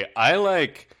day, I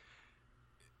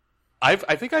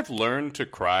think I've learned to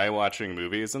cry watching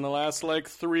movies in the last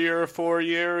 3 or 4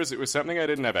 years. It was something I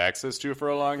didn't have access to for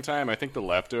a long time. I think The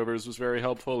Leftovers was very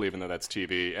helpful, even though that's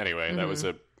TV. Anyway, That was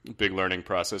a big learning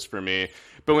process for me.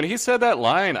 But when he said that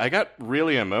line, I got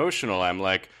really emotional. I'm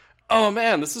like, oh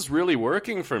man, this is really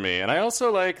working for me. And I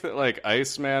also like that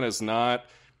Iceman is not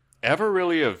ever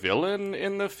really a villain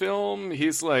in the film.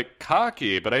 He's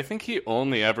cocky, but I think he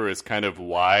only ever is kind of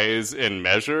wise and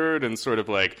measured and sort of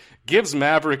gives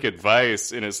Maverick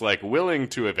advice and is willing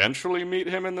to eventually meet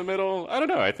him in the middle. I don't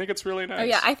know. I think it's really nice. Oh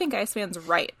yeah, I think Iceman's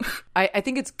right. I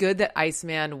think it's good that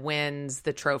Iceman wins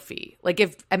the trophy.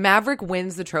 If Maverick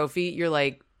wins the trophy, you're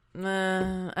like,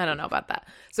 nah, I don't know about that.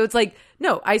 So it's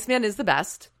no, Iceman is the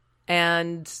best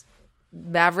and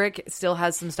Maverick still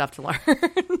has some stuff to learn.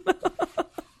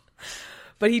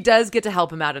 But he does get to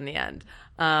help him out in the end.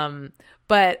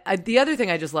 But the other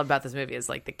thing I just love about this movie is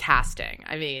the casting.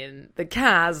 I mean, the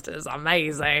cast is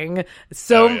amazing.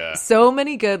 So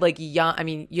many good young. I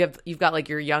mean, you've got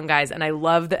your young guys, and I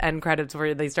love the end credits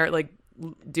where they start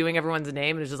doing everyone's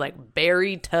name, and it's just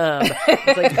Barry Tubb.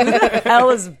 It's who the hell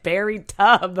is Barry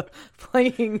Tubb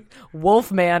playing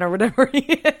Wolfman or whatever he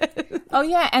is? Oh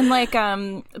yeah, and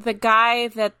the guy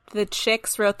that the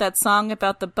chicks wrote that song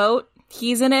about the boat.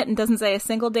 He's in it and doesn't say a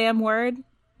single damn word.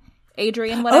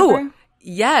 Adrian, whatever. Oh,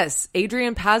 yes.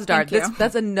 Adrian Pasdar.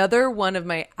 That's another one of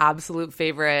my absolute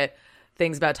favorite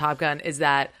things about Top Gun is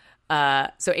that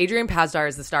So Adrian Pasdar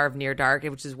is the star of Near Dark,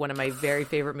 which is one of my very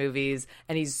favorite movies,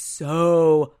 and he's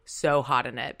so hot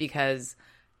in it because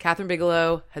Catherine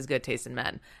Bigelow has good taste in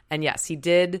men. And yes, he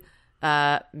did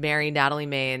marry Natalie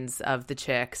Maines of The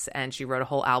Chicks, and she wrote a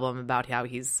whole album about how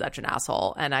he's such an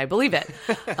asshole, and I believe it.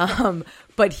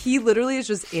 But he literally is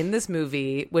just in this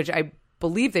movie, which I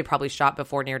believe they probably shot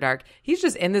before Near Dark. He's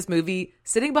just in this movie,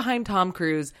 sitting behind Tom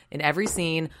Cruise in every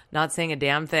scene, not saying a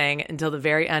damn thing until the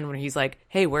very end when he's like,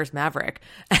 "Hey, where's Maverick?"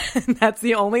 And that's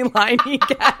the only line he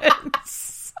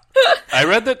gets. I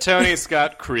read that Tony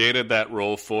Scott created that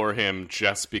role for him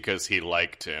just because he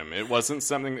liked him. It wasn't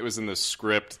something that was in the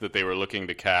script that they were looking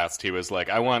to cast. He was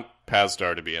like, "I want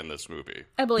Pasdar to be in this movie."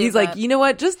 I believe he's that. like, you know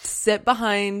what? Just sit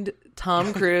behind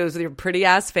Tom Cruise with your pretty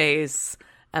ass face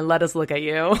and let us look at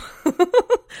you.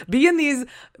 Be in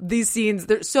these scenes.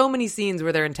 There's so many scenes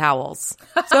where they're in towels.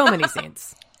 So many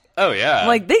scenes. Oh yeah,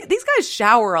 Like these guys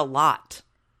shower a lot.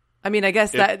 I mean, I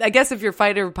guess if you're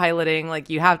fighter piloting, like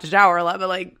you have to shower a lot, but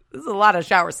like there's a lot of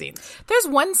shower scenes. There's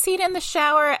one scene in the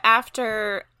shower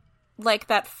after like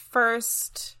that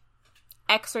first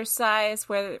exercise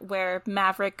where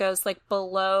Maverick goes like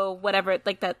below whatever,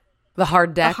 like that The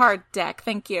hard deck. the hard deck.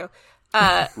 Thank you.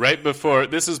 right before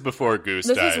this is before Goose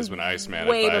This dies is when Iceman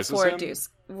way advises before him. Goose.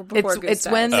 Before Goose It's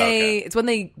dies. when okay. it's when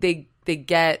they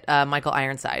get Michael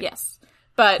Ironside. Yes,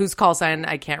 but Whose call sign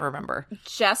I can't remember.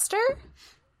 Jester,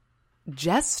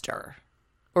 Jester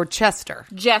or Chester.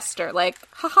 like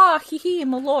haha, hee hee,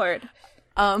 my lord.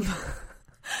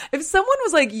 If someone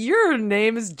was like, "Your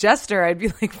name is Jester," I'd be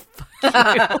like,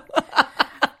 "Fuck you."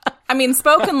 I mean,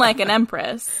 spoken like an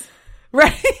empress.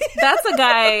 Right? That's a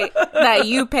guy that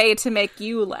you pay to make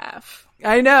you laugh.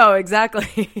 I know,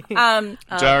 exactly.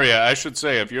 Daria, I should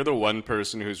say, if you're the one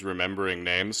person who's remembering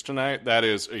names tonight, that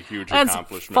is a huge That's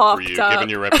accomplishment for you, fucked up. given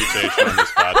your reputation on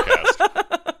this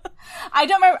podcast. I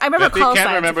don't remember. I remember That they call can't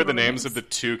signs. remember the Remember names of the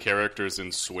two characters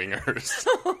in Swingers.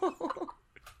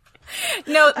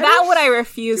 No, that one I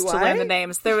refused Do to learn I? the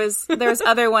names. There was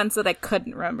other ones that I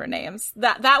couldn't remember names.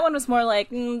 That one was more like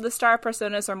the star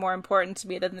personas are more important to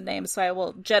me than the names, so I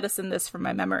will jettison this from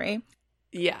my memory.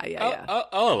 Yeah.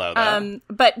 I'll allow that.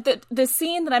 But the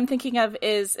scene that I'm thinking of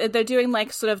is they're doing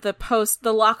like sort of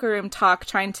the locker room talk,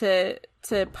 trying to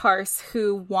parse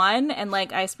who won, and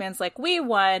like Iceman's like, "We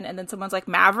won," and then someone's like,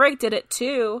 "Maverick did it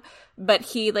too," but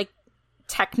he like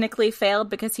technically failed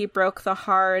because he broke the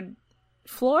hard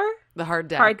floor. The hard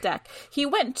deck. Hard deck. He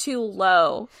went too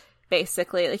low,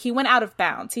 basically. Like he went out of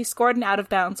bounds. He scored an out of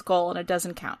bounds goal and it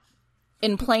doesn't count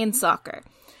in plain soccer.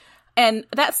 And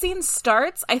that scene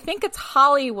starts, I think it's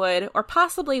Hollywood or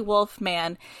possibly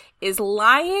Wolfman is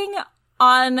lying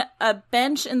on a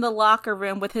bench in the locker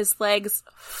room with his legs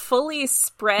fully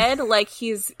spread like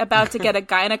he's about to get a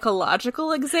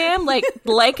gynecological exam.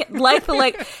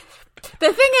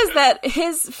 The thing is that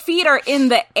his feet are in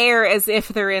the air as if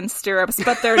they're in stirrups,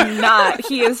 but they're not.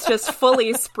 He is just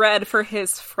fully spread for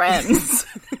his friends.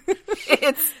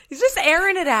 He's just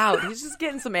airing it out. He's just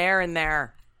getting some air in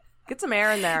there. Get some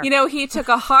air in there. You know, he took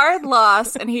a hard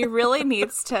loss and he really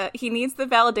needs the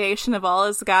validation of all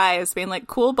his guys being like,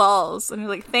 "Cool balls." And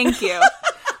you're like, "Thank you.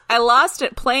 I lost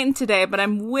at playing today, but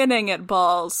I'm winning at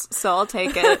balls, so I'll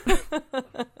take it."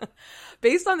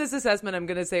 Based on this assessment, I'm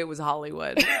going to say it was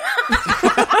Hollywood.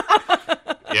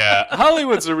 Yeah,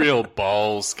 Hollywood's a real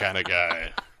balls kind of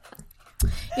guy.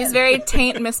 He's very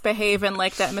taint misbehaving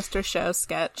like that Mr. Show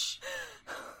sketch.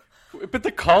 But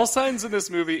the call signs in this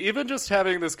movie, even just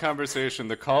having this conversation,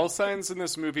 the call signs in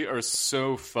this movie are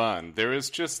so fun. There is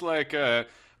just like the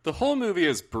whole movie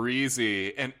is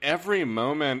breezy, and every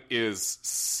moment is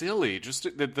silly. Just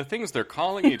the things they're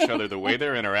calling each other, the way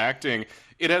they're interacting,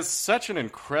 it has such an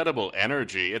incredible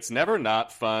energy. It's never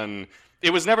not fun.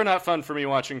 It was never not fun for me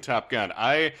watching Top Gun.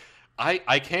 I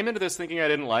came into this thinking I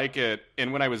didn't like it,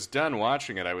 and when I was done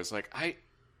watching it, I was like, I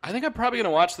think I'm probably going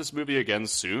to watch this movie again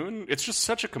soon. It's just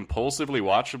such a compulsively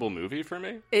watchable movie for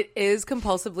me. It is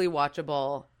compulsively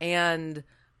watchable, and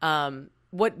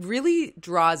what really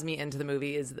draws me into the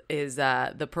movie is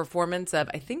the performance of,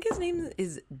 I think his name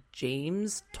is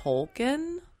James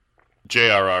Tolkien.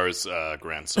 JRR's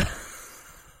grandson.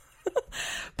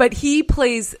 But he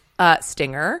plays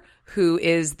Stinger, who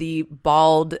is the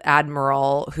bald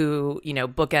admiral who,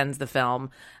 bookends the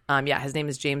film. His name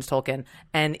is James Tolkien.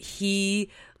 And he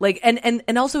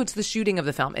and also it's the shooting of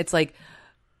the film. It's like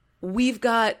we've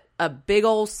got a big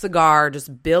old cigar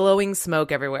just billowing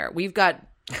smoke everywhere. We've got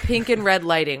pink and red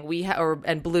lighting.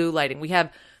 And blue lighting.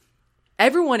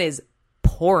 Everyone is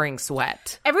pouring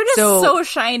sweat. Everyone is so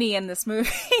shiny in this movie.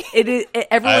 Everyone's,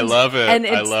 I love it. And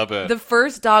I love it. The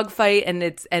first dogfight,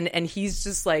 and and he's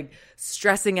just like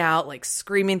stressing out, like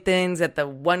screaming things at the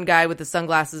one guy with the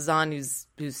sunglasses on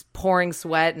who's pouring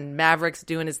sweat, and Maverick's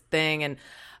doing his thing, and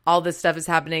all this stuff is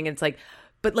happening. And it's like,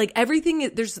 but like everything,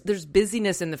 there's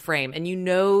busyness in the frame, and you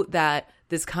know that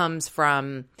this comes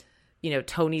from, you know,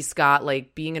 Tony Scott,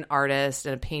 like being an artist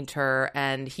and a painter,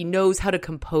 and he knows how to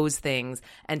compose things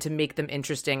and to make them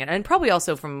interesting, and probably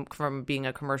also from being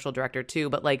a commercial director too.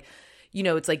 But like, you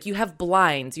know, it's like you have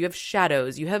blinds, you have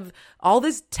shadows, you have all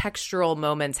these textural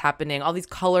moments happening, all these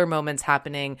color moments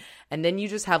happening, and then you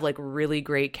just have like really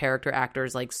great character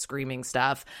actors like screaming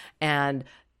stuff. And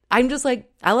I'm just like,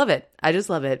 I love it. I just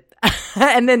love it.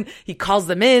 And then he calls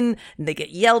them in and they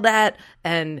get yelled at,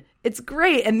 and it's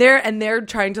great. And they're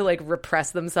trying to like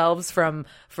repress themselves from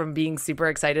being super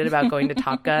excited about going to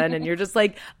Top Gun. And you're just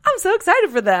like, I'm so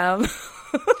excited for them.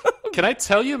 Can I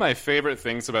tell you my favorite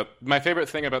thing about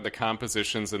the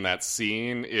compositions in that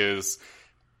scene is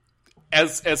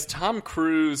as Tom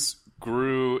Cruise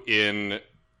grew in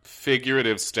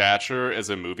figurative stature as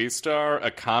a movie star, a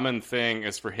common thing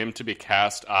is for him to be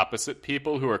cast opposite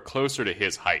people who are closer to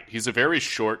his height. He's a very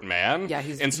short man. Yeah,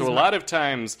 a lot of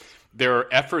times there are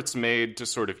efforts made to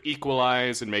sort of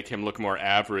equalize and make him look more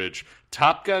average.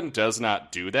 Top Gun does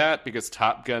not do that because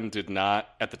Top Gun did not,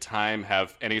 at the time,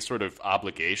 have any sort of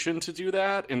obligation to do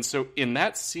that. And so in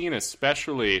that scene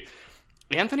especially,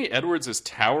 Anthony Edwards is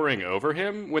towering over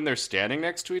him when they're standing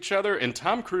next to each other, and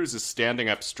Tom Cruise is standing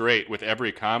up straight with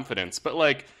every confidence. But,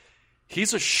 like,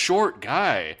 he's a short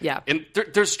guy. Yeah. And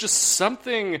there's just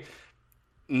something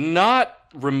not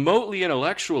remotely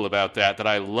intellectual about that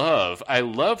I love. I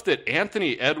love that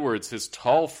Anthony Edwards, his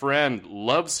tall friend,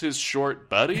 loves his short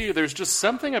buddy. There's just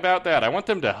something about that. I want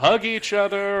them to hug each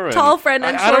other. And tall friend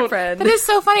and short friend. That is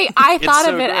so funny. I thought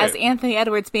of it great. as Anthony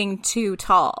Edwards being too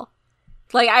tall.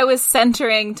 Like, I was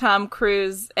centering Tom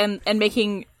Cruise and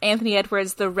making Anthony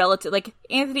Edwards the relative... Like,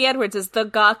 Anthony Edwards is the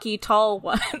gawky tall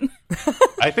one.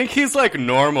 I think he's, like,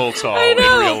 normal tall I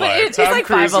know, in real life. he's Tom like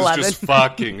Cruise 5'11". is just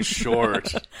fucking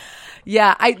short.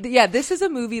 Yeah, this is a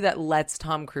movie that lets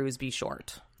Tom Cruise be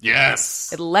short.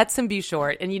 Yes. It lets him be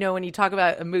short. And, you know, when you talk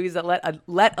about movies that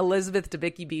let Elizabeth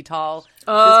Debicki be tall,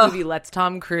 this movie lets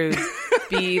Tom Cruise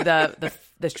be the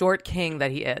short king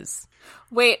that he is.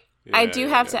 Wait, I do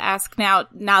have to ask now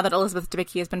that Elizabeth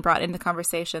Debicki has been brought into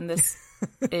conversation, this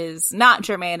is not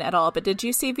germane at all, but did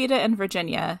you see Vita in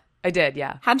Virginia? I did,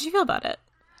 yeah. How did you feel about it?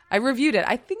 I reviewed it.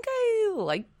 I think I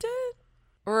liked it.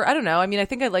 Or, I don't know. I mean, I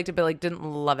think I liked it, but, like, didn't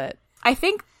love it. I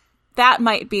think that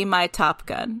might be my Top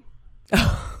Gun.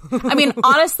 I mean,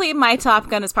 honestly, my Top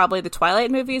Gun is probably the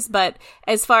Twilight movies, but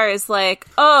as far as, like,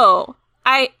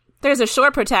 there's a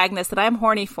short protagonist that I'm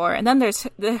horny for, and then there's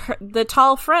the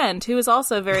tall friend who is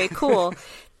also very cool.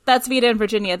 That's Vita in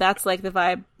Virginia. That's like the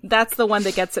vibe. That's the one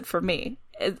that gets it for me.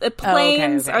 The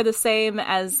planes are the same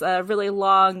as really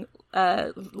long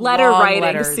letter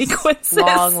writing sequences.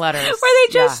 Long letters. Where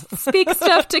they just speak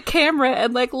stuff to camera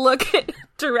and like look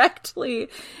directly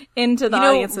into the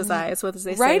audience's eyes with, as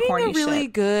they say, horny writing a really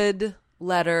shit. good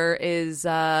letter is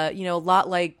a lot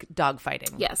like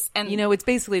dogfighting. Yes, and it's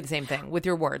basically the same thing with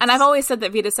your words. And I've always said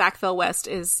that Vita Sackville West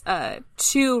is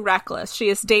too reckless. She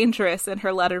is dangerous in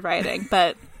her letter writing,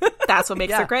 but that's what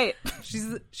makes her great.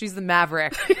 She's the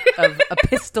Maverick of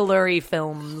epistolary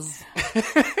films.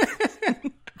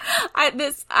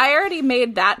 I already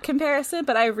made that comparison,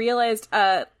 but I realized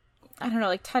I don't know,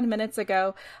 like 10 minutes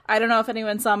ago, I don't know if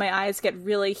anyone saw my eyes get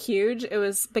really huge. It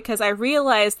was because I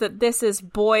realized that this is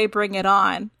Boy, Bring It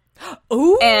On.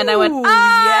 Ooh, and I went,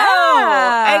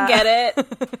 I get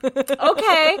it.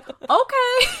 Okay.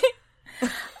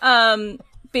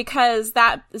 Because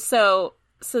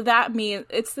so that means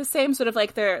it's the same sort of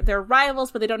like they're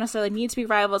rivals, but they don't necessarily need to be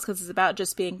rivals because it's about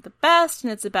just being the best,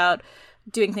 and it's about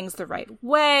doing things the right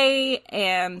way,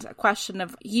 and a question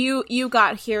of you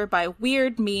got here by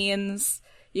weird means,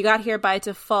 you got here by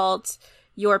default,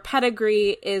 your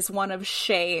pedigree is one of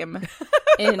shame.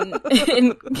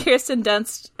 in Kirsten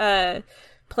Dunst's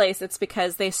place, it's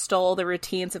because they stole the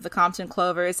routines of the Compton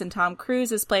Clovers. In Tom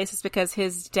Cruise's place, it's because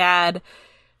his dad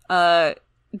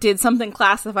did something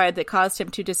classified that caused him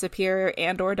to disappear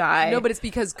and or die. No, but it's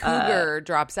because Cougar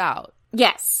drops out.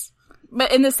 Yes.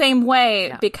 But in the same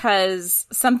way, because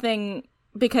the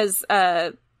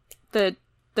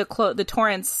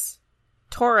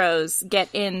Toros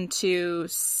get into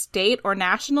state or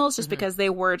nationals just because they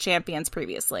were champions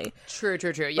previously. True.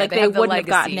 Yeah, like they wouldn't have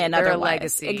gotten in They're otherwise. A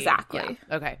legacy. Exactly.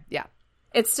 Yeah. Okay. Yeah.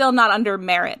 It's still not under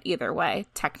merit either way,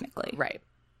 technically. Right.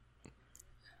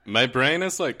 My brain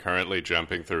is like currently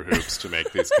jumping through hoops to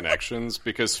make these connections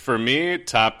because for me,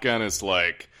 Top Gun is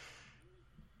like,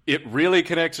 it really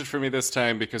connected for me this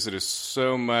time because it is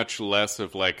so much less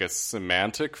of like a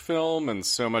semantic film and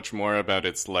so much more about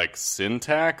its like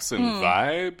syntax and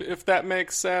vibe, if that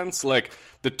makes sense. Like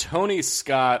the Tony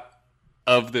Scott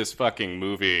of this fucking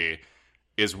movie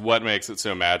is what makes it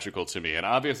so magical to me. And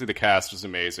obviously the cast is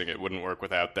amazing. It wouldn't work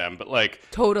without them. But like,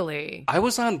 Totally. I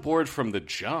was on board from the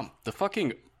jump. The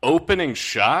fucking opening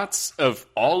shots of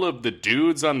all of the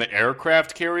dudes on the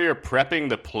aircraft carrier prepping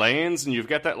the planes, and you've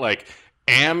got that like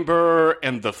amber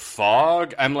and the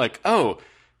fog. I'm like, oh,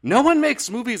 no one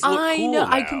makes movies look cool know.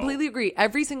 now. I completely agree.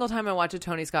 Every single time I watch a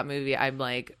Tony Scott movie, I'm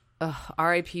like,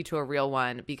 R.I.P. to a real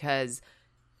one, because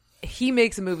he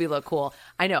makes a movie look cool.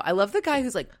 I know. I love the guy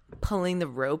who's like pulling the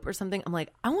rope or something. I'm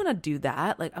like, I want to do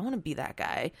that. Like, I want to be that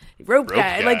guy. Rope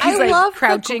guy. Like, he's I like love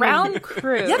crouching. the ground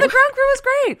crew. Yeah, the ground crew is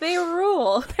great. They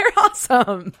rule. They're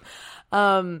awesome.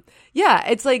 Yeah,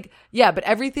 it's like, yeah, but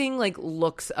everything like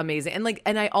looks amazing. And like,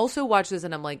 and I also watch this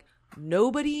and I'm like,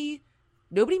 nobody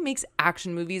makes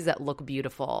action movies that look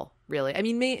beautiful, really. I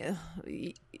mean,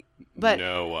 but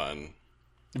no one.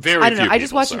 Very I don't know. few I just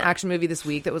people, watched sorry. an action movie this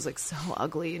week that was like so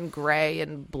ugly and gray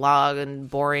and blah and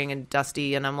boring and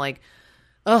dusty. And I'm like,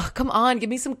 oh, come on. Give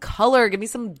me some color. Give me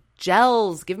some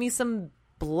gels. Give me some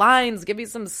blinds. Give me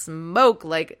some smoke.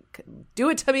 Like, do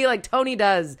it to me like Tony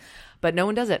does. But no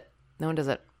one does it. No one does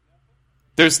it.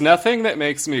 There's nothing that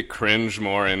makes me cringe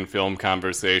more in film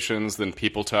conversations than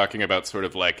people talking about sort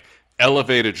of like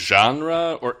elevated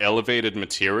genre or elevated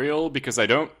material, because I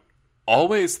don't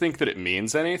always think that it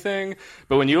means anything.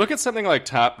 But when you look at something like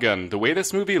Top Gun, the way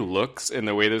this movie looks and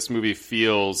the way this movie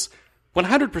feels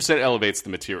 100% elevates the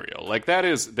material. Like that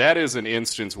is an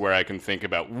instance where I can think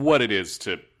about what it is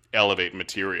to elevate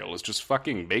material, is just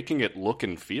fucking making it look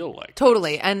and feel like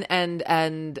Totally. this.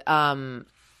 And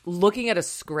looking at a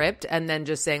script and then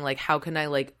just saying like, how can I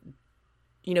like,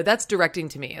 you know, that's directing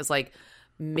to me, is like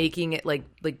making it like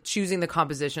choosing the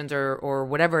compositions or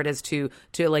whatever it is to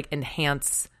like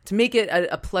enhance, to make it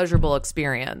a pleasurable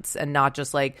experience, and not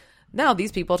just like, now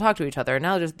these people talk to each other,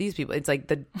 now just these people. It's like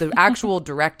the actual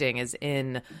directing is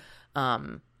in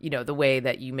you know, the way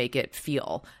that you make it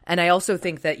feel. And I also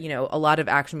think that, you know, a lot of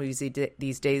action movies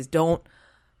these days don't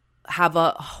have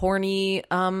a horny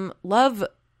love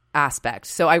aspect.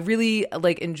 So I really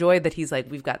like enjoyed that he's like,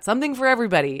 we've got something for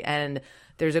everybody, and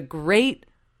there's a great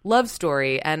love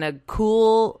story and a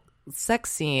cool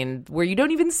sex scene where you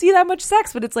don't even see that much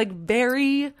sex, but it's like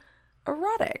very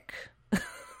erotic.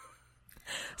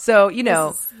 So, you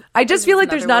know, I just feel like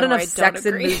there's not enough sex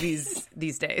in movies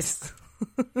these days.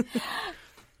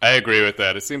 I agree with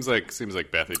that. It seems like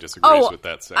Bethy disagrees with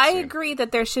that sex scene. Agree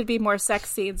that there should be more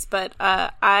sex scenes, but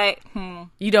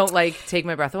You don't like Take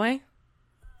My Breath Away?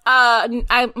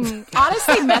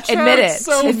 Honestly, Metro. Admit it.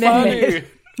 So Admit funny. it.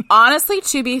 Honestly,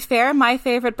 to be fair, my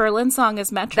favorite Berlin song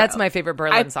is Metro. That's my favorite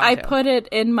Berlin song, I too. put it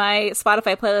in my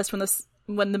Spotify playlist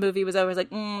when the movie was over. I was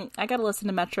like, I gotta listen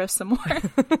to Metro some more.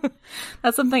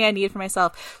 That's something I need for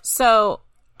myself. So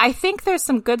I think there's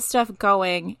some good stuff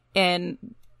going in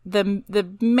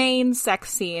the main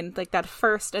sex scene, like that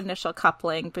first initial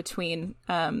coupling between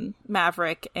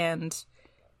Maverick and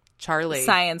Charlie.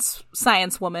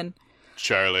 science woman.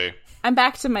 Charlie. I'm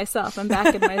back to myself. I'm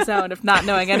back in my zone of not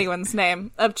knowing anyone's name.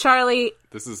 Of Charlie,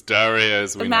 This is Daria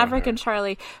as we Maverick know her. and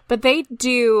Charlie. But they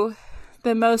do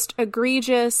the most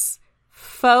egregious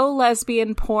faux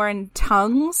lesbian porn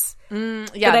tongues Yeah,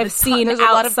 that I've seen there's a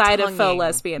lot outside of faux tonguing.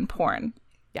 lesbian porn.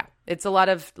 Yeah, it's a lot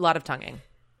of tonguing.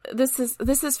 This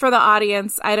is for the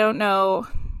audience. I don't know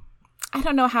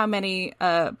how many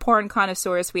porn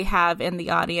connoisseurs we have in the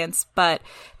audience, but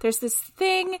there's this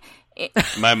thing.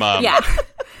 My mom. Yeah.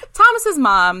 Thomas's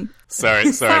mom.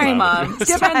 Sorry, Sorry, Mom. Mom.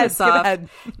 Turn this off.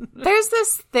 There's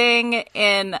this thing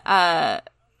in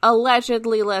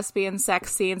allegedly lesbian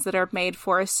sex scenes that are made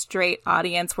for a straight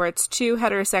audience, where it's two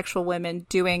heterosexual women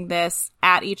doing this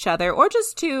at each other, or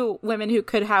just two women who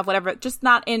could have whatever, just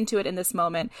not into it in this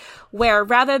moment, where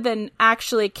rather than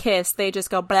actually kiss, they just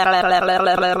go blah, blah, blah, blah,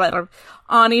 blah, blah, blah,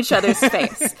 on each other's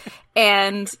face.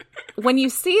 And when you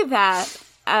see that,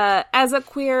 as a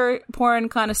queer porn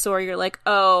connoisseur, you're like,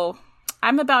 oh,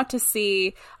 I'm about to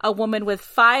see a woman with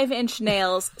 5-inch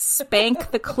nails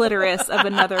spank the clitoris of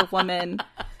another woman,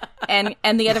 and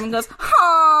the other one goes,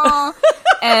 "Huh,"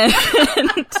 and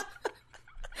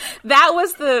that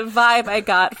was the vibe I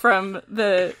got from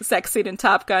the sex scene in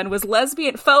Top Gun, was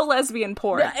faux lesbian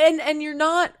porn. And you're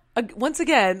not, once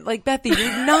again, like Bethy,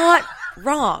 you're not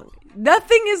wrong.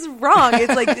 Nothing is wrong.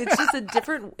 It's like, it's just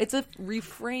it's a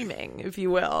reframing, if you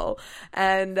will.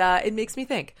 And it makes me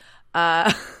think.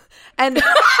 And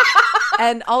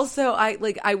and also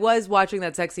I was watching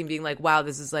that sex scene being like, wow,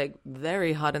 this is like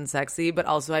very hot and sexy, but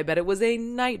also I bet it was a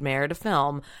nightmare to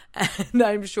film, and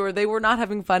I'm sure they were not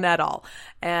having fun at all.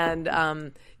 And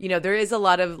there is a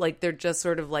lot of like they're just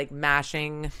sort of like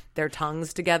mashing their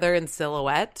tongues together in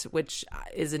silhouette, which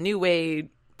is a new way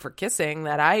for kissing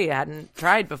that I hadn't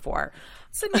tried before.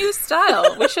 It's a new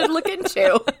style we should look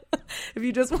into. If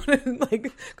you just want to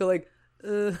like go like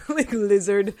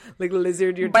lizard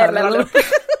your tongue.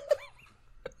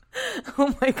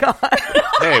 Oh my god!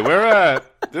 Hey,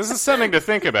 this is something to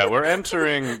think about. We're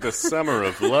entering the summer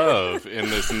of love in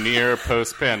this near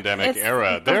post-pandemic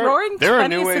era. There are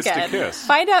new ways to kiss.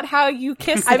 Find out how you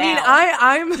kiss. I mean,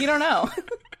 I'm you don't know.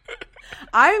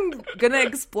 I'm gonna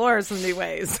explore some new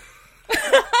ways.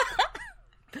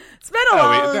 It's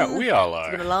been we all are.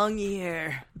 It's been a long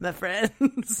year, my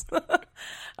friends. But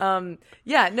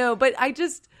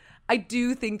I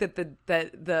do think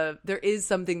that there is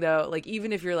something though, like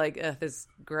even if you're like, ugh, this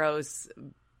gross,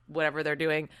 whatever they're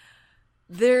doing,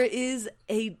 there is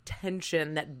a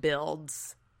tension that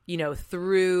builds,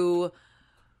 through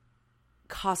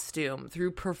costume,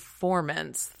 through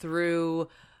performance, through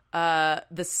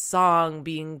the song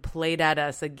being played at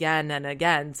us again and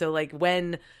again. So like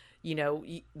when,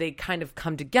 they kind of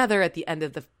come together at the end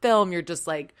of the film, you're just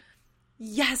like,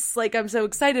 yes, like I'm so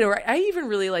excited. Or I even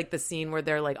really like the scene where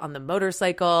they're like on the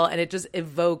motorcycle, and it just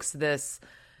evokes this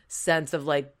sense of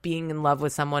like being in love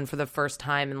with someone for the first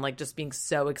time and like just being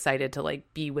so excited to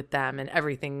like be with them, and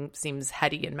everything seems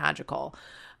heady and magical.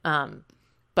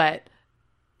 But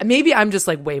maybe I'm just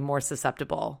like way more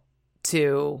susceptible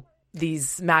to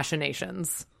these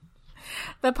machinations.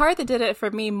 The part that did it for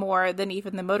me more than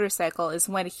even the motorcycle is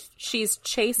when she's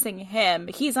chasing him.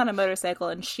 He's on a motorcycle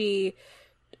and she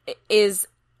is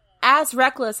as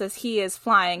reckless as he is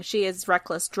flying. She is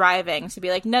reckless driving to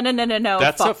be like, no,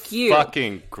 that's fuck you. That's a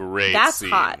fucking great That's scene.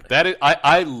 hot. That is,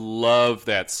 I love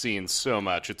that scene so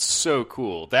much. It's so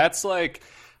cool. That's like,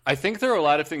 I think there are a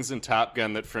lot of things in Top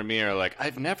Gun that for me are like,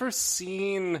 I've never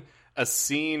seen a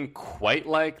scene quite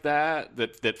like that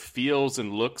feels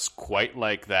and looks quite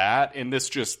like that, and this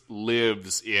just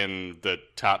lives in the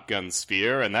Top Gun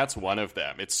sphere, and that's one of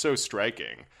them. It's so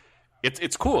striking.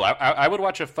 It's cool. I would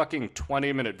watch a fucking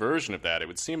 20-minute version of that. It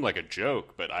would seem like a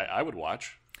joke, but I would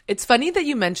watch. It's funny that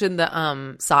you mentioned the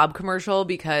Saab commercial,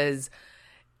 because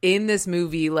in this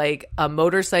movie, like a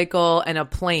motorcycle and a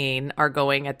plane are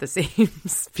going at the same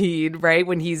speed, right?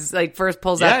 When he's like first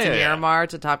pulls out to Miramar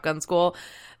to Top Gun school.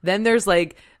 Then there's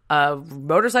like a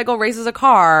motorcycle races a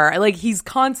car. Like he's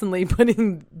constantly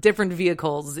putting different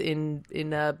vehicles in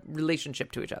a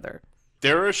relationship to each other.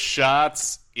 There are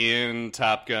shots in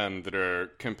Top Gun that are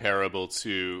comparable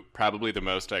to probably the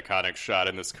most iconic shot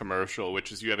in this commercial,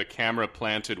 which is you have a camera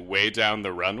planted way down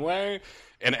the runway,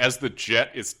 and as the jet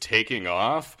is taking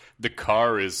off, the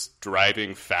car is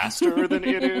driving faster than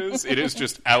it is. It is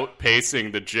just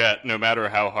outpacing the jet no matter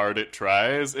how hard it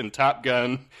tries, and Top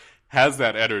Gun has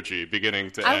that energy beginning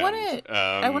to end.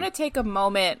 I want to take a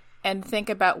moment and think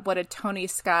about what a Tony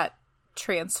Scott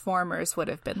Transformers would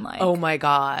have been like. Oh my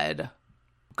god.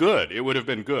 Good. It would have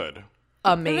been good.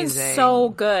 Amazing. So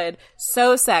good.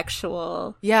 So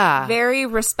sexual. Yeah. Very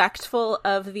respectful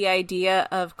of the idea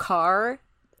of car.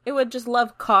 It would just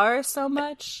love car so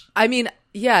much. I mean,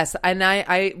 yes. And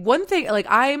I one thing, like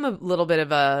I'm a little bit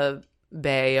of a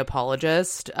Bay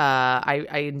apologist. I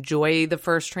enjoy the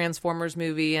first Transformers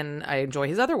movie, and I enjoy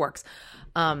his other works.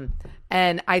 And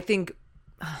I think,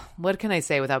 what can I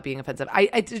say without being offensive?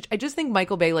 I just think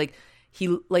Michael Bay, like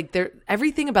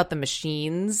everything about the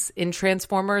machines in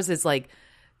Transformers is like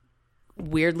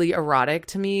weirdly erotic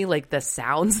to me. Like the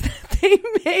sounds that they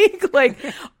make, like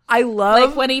I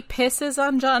love like when he pisses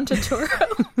on John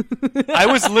Turturro. I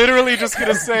was literally just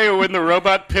gonna say when the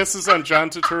robot pisses on John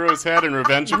Turturro's head in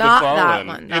Revenge of the Fallen.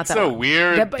 That one, it's a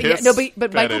weird. Yeah,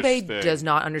 but Michael Bay does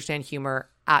not understand humor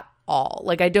at all.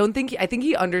 Like I think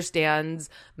he understands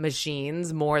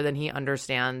machines more than he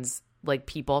understands like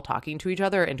people talking to each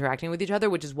other, interacting with each other,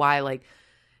 which is why like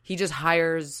he just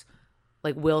hires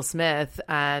like Will Smith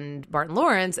and Martin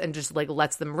Lawrence and just like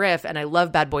lets them riff. And I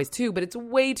love Bad Boys 2, but it's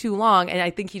way too long. And I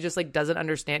think he just like doesn't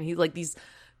understand. He's like, these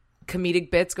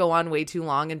comedic bits go on way too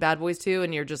long in Bad Boys 2.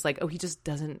 And you're just like, oh, he just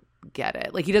doesn't get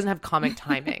it. Like he doesn't have comic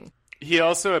timing. He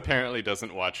also apparently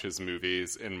doesn't watch his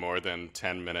movies in more than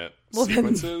 10-minute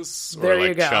sequences or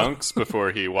like chunks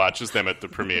before he watches them at the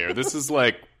premiere. This is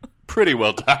like pretty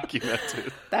well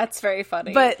documented. That's very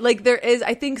funny. But like there is,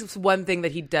 I think one thing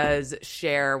that he does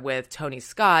share with Tony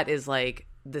Scott is like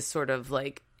this sort of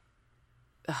like,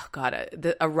 oh god,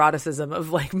 the eroticism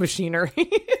of like machinery.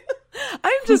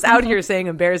 I'm just out here saying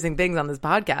embarrassing things on this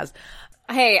podcast.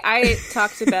 Hey, I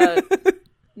talked about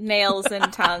nails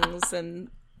and tongues, and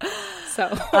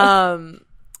so.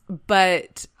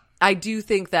 But I do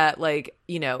think that, like,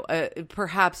 you know,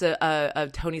 perhaps a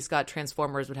Tony Scott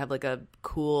Transformers would have like a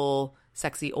cool,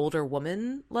 sexy older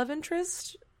woman love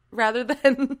interest rather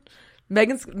than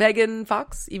Megan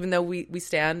Fox. Even though we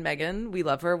stan Megan, we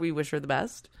love her, we wish her the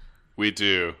best. We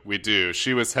do.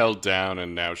 She was held down,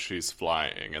 and now she's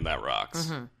flying, and that rocks.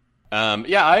 Mm-hmm.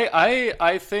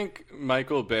 I think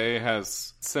Michael Bay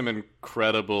has some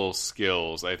incredible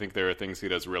skills. I think there are things he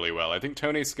does really well. I think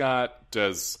Tony Scott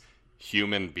does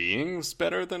human beings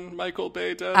better than Michael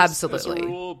Bay does. Absolutely. As a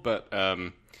rule, but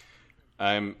I'm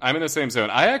in the same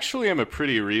zone. I actually am a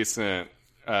pretty recent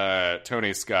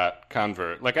Tony Scott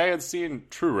convert. Like, I had seen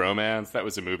True Romance. That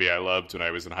was a movie I loved when I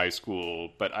was in high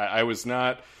school, but I was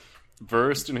not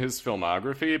versed in his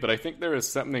filmography, but I think there is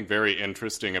something very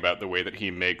interesting about the way that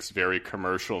he makes very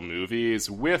commercial movies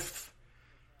with,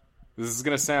 I'm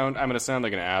going to sound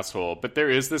like an asshole, but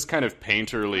there is this kind of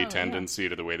painterly tendency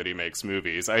to the way that he makes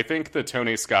movies. I think the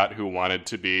Tony Scott who wanted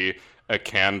to be a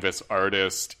canvas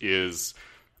artist is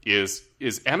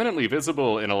eminently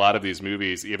visible in a lot of these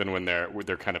movies, even when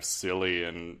they're kind of silly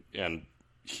and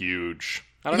huge.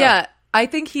 I don't know. I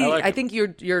think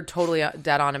you're totally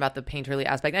dead on about the painterly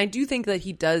aspect. And I do think that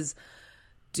he does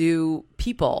do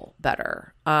people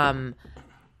better. I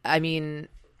mean,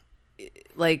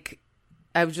 like,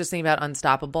 I was just thinking about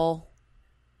Unstoppable.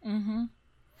 Mm-hmm.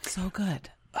 So good.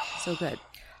 So good.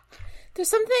 There's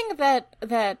something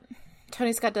that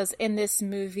Tony Scott does in this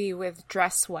movie with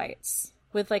dress whites.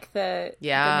 With, like, the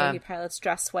Navy pilots'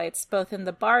 dress whites, both in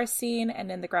the bar scene and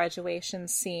in the graduation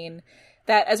scene.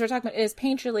 That, as we're talking about, it is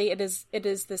painterly. It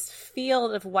is this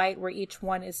field of white where each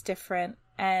one is different,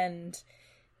 and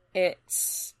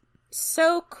it's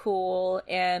so cool.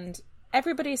 And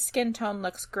everybody's skin tone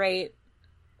looks great,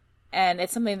 and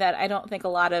it's something that I don't think a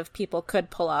lot of people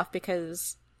could pull off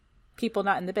because people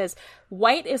not in the biz.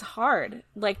 White is hard.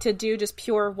 Like, to do just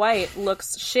pure white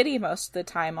looks shitty most of the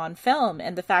time on film,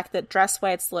 and the fact that dress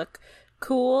whites look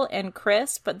cool and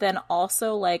crisp, but then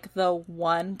also, like, the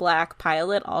one black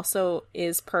pilot also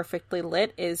is perfectly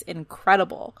lit is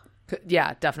incredible.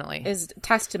 Yeah, definitely. Is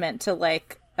testament to,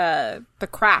 like, the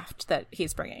craft that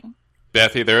he's bringing.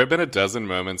 Bethy, there have been a dozen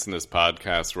moments in this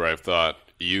podcast where I've thought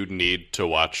you need to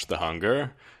watch The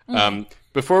Hunger.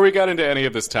 Before we got into any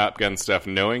of this Top Gun stuff,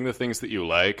 knowing the things that you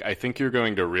like, I think you're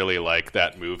going to really like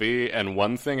that movie. And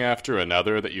one thing after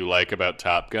another that you like about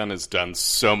Top Gun is done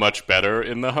so much better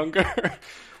in The Hunger.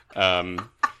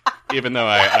 Even though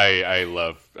I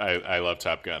love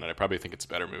Top Gun, and I probably think it's a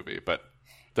better movie, but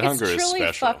The Hunger is special.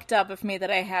 It's truly fucked up of me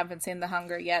that I haven't seen The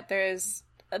Hunger yet. There's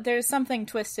something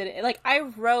twisted. Like,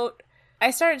 I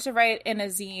started to write in a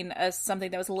zine as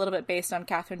something that was a little bit based on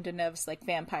Catherine Deneuve's, like,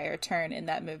 vampire turn in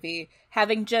that movie,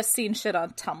 having just seen shit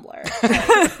on Tumblr.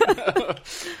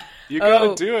 You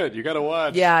gotta do it. You gotta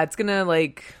watch. Yeah, it's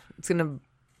gonna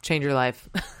change your life.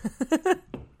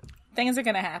 Things are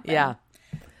gonna happen. Yeah.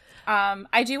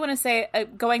 I do want to say,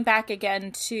 going back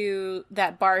again to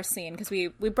that bar scene, because we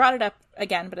brought it up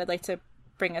again, but I'd like to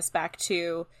bring us back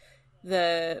to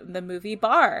the movie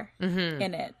bar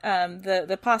in it.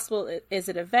 The possible, is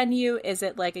it a venue? Is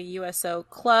it like a USO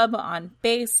club on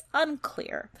base?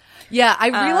 Unclear. Yeah,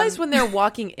 I realized when they're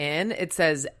walking in, it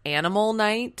says Animal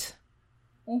Night,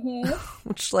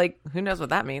 which, like, who knows what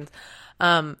that means.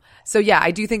 So yeah, I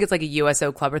do think it's like a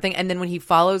USO clubber thing. And then when he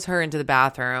follows her into the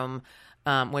bathroom,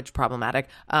 which problematic,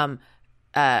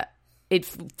 it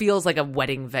feels like a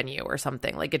wedding venue or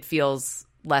something. Like, it feels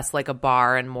less like a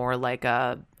bar and more like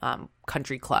a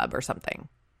country club or something.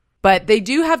 But they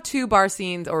do have two bar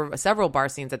scenes or several bar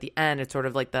scenes at the end. It's sort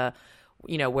of like the,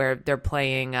 where they're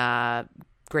playing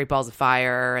Great Balls of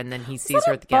Fire, and then he sees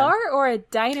her at the end. Bar or a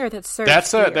diner that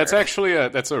serves beer? That's actually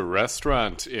a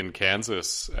restaurant in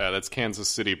Kansas. That's Kansas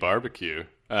City Barbecue,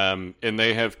 and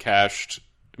they have cashed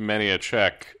many a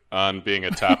check on being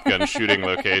a Top Gun shooting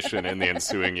location in the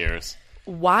ensuing years.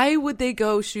 Why would they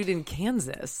go shoot in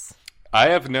Kansas?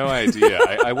 I have no idea.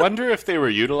 I wonder if they were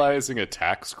utilizing a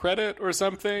tax credit or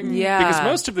something. Yeah. Because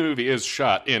most of the movie is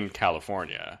shot in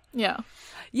California. Yeah.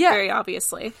 Very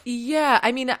obviously. Yeah.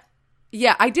 I mean,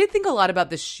 yeah, I did think a lot about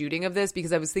the shooting of this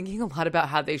because I was thinking a lot about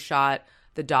how they shot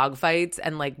the dogfights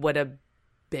and, like, what a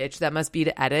bitch that must be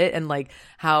to edit, and, like,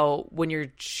 how when you're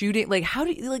shooting, like, how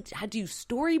do you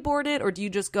storyboard it, or do you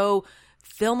just go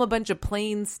film a bunch of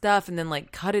plane stuff and then,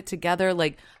 like, cut it together?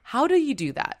 Like, how do you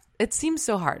do that? It seems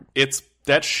so hard. It's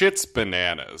That shit's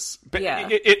bananas. But Yeah.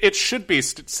 it should be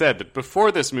said that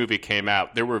before this movie came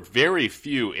out, there were very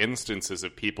few instances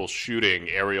of people shooting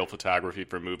aerial photography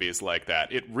for movies like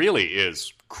that. It really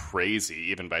is crazy,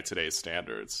 even by today's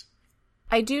standards.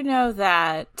 I do know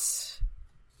that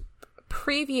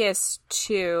previous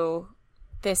to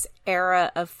this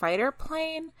era of fighter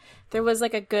plane, there was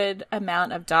like a good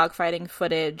amount of dogfighting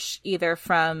footage, either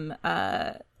from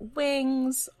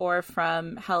Wings or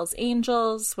from Hell's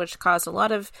Angels, which caused a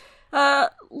lot of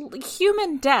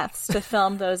human deaths to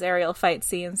film those aerial fight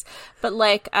scenes. But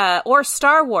like, or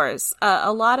Star Wars,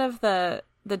 a lot of the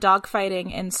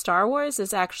dogfighting in Star Wars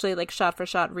is actually like shot for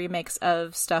shot remakes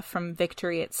of stuff from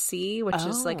Victory at Sea, which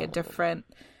is like a different,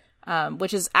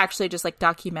 which is actually just like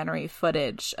documentary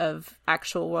footage of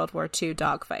actual World War II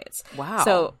dogfights. Wow.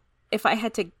 So if I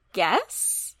had to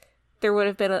guess, there would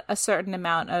have been a certain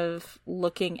amount of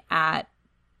looking at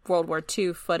World War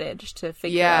II footage to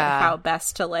figure out how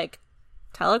best to like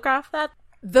telegraph that.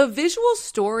 The visual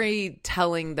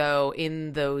storytelling, though,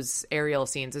 in those aerial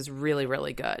scenes is really,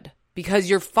 really good because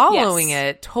you're following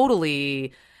it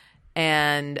totally.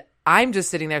 And I'm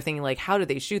just sitting there thinking, like, how did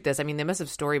they shoot this? I mean, they must have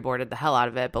storyboarded the hell out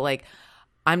of it, but like,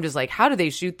 I'm just like, how do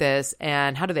they shoot this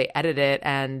and how do they edit it?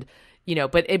 And you know,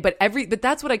 but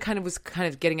that's what I was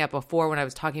getting at before when I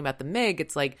was talking about the MiG.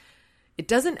 It's like it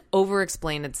doesn't over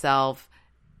explain itself,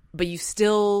 but you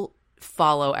still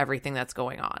follow everything that's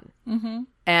going on. Mm-hmm.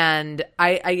 And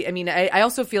I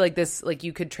also feel like this, like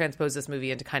you could transpose this movie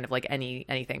into kind of like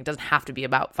anything. It doesn't have to be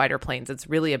about fighter planes. It's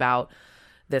really about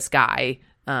this guy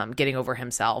getting over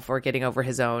himself or getting over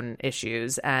his own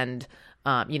issues, and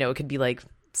you know, it could be like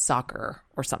soccer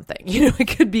or something. You know, it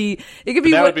could be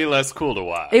that would be less cool to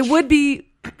watch. It would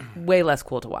be way less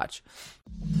cool to watch.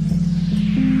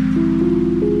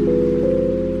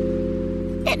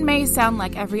 It may sound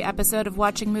like every episode of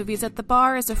Watching Movies at the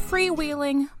Bar is a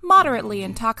freewheeling, moderately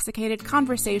intoxicated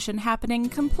conversation happening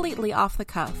completely off the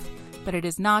cuff, but it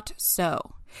is not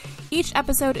so. Each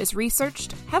episode is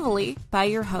researched heavily by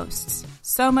your hosts.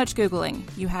 So much Googling,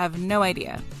 you have no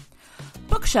idea.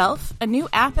 Bookshelf, a new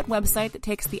app and website that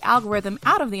takes the algorithm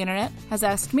out of the internet, has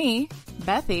asked me,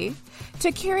 Bethy,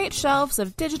 to curate shelves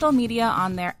of digital media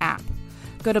on their app.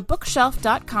 Go to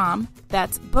bookshelf.com,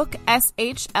 that's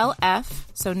bookSHLF,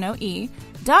 so no E,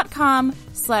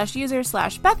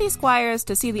 .com/user/Bethy Squires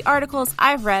to see the articles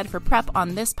I've read for prep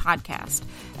on this podcast,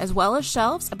 as well as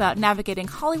shelves about navigating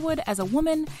Hollywood as a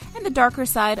woman and the darker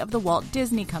side of the Walt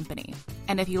Disney Company.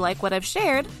 And if you like what I've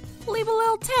shared, leave a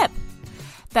little tip.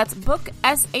 That's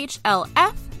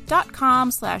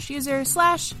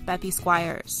bookSHLF.com/user/Bethy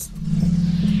Squires.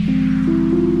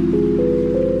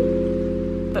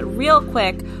 But real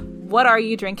quick, what are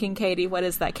you drinking, Katie? What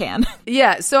is that can?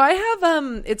 Yeah, so I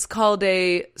have it's called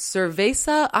a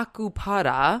Cerveza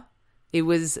Ocupada. It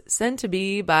was sent to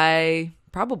me by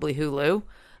probably Hulu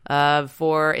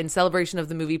in celebration of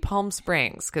the movie Palm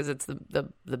Springs, because it's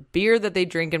the beer that they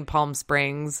drink in Palm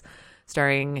Springs,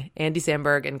 starring Andy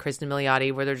Samberg and Kristen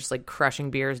Milioti, where they're just like crushing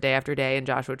beers day after day in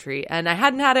Joshua Tree. And I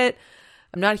hadn't had it.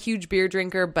 I'm not a huge beer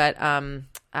drinker, but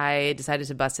I decided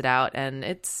to bust it out, and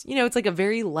it's, you know, it's like a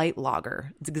very light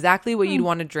lager. It's exactly what you'd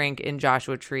want to drink in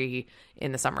Joshua Tree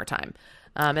in the summertime.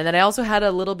 And then I also had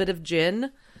a little bit of gin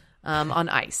on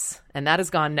ice, and that is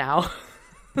gone now.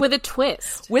 With a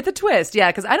twist. With a twist, yeah,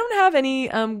 because I don't have any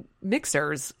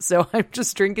mixers, so I'm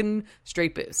just drinking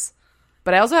straight booze.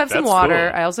 But I also have some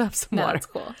water. Cool. I also have some water. That's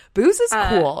cool. Booze is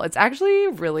cool. It's actually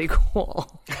really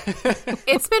cool.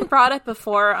 It's been brought up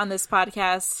before on this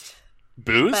podcast.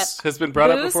 Booze has been brought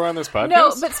up before on this podcast?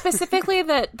 No, but specifically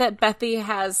that Bethy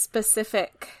has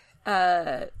specific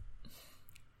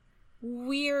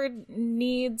weird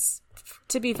needs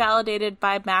to be validated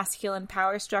by masculine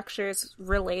power structures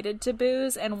related to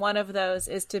booze, and one of those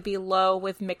is to be low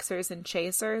with mixers and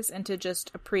chasers and to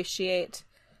just appreciate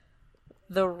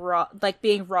the raw, like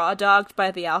being raw dogged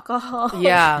by the alcohol.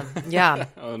 Yeah.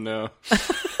 Oh no.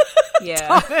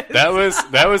 Yeah.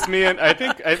 That was me, and I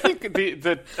think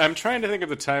the I'm trying to think of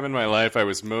the time in my life I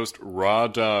was most raw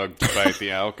dogged by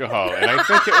the alcohol, and I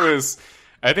think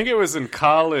it was in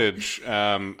college.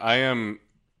 I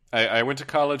went to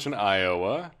college in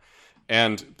Iowa,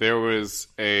 and there was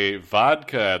a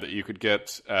vodka that you could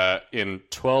get in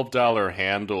 $12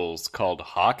 handles called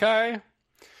Hawkeye.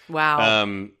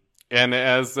 Wow. And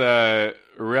as a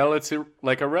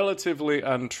relatively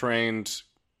untrained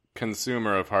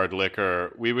consumer of hard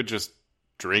liquor, we would just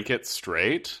drink it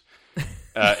straight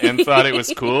and thought it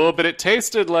was cool, but it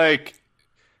tasted like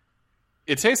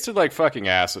fucking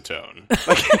acetone.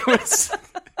 Like it was,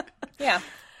 Yeah.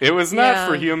 It was not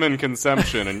for human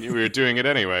consumption, and we were doing it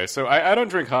anyway. So I don't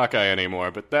drink Hawkeye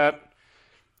anymore, but that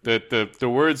The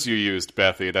words you used,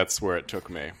 Bethy, that's where it took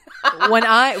me.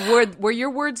 Where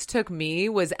your words took me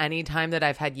was any time that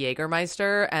I've had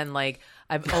Jägermeister, and like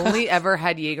I've only ever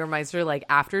had Jägermeister like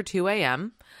after 2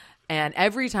 a.m. And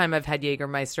every time I've had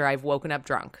Jägermeister, I've woken up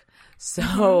drunk.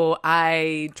 So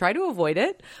I try to avoid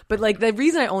it. But like the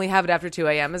reason I only have it after 2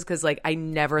 a.m. is because like I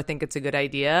never think it's a good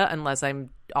idea unless I'm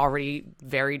already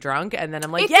very drunk. And then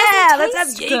I'm like, let's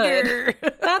have Jaeger.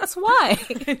 That's why.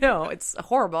 I know, it's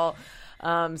horrible.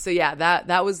 So yeah,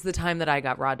 that was the time that I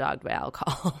got raw dogged by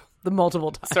alcohol. The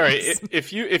multiple times. Sorry,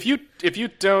 if you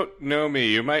don't know me,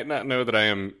 you might not know that I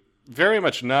am very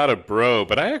much not a bro,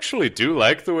 but I actually do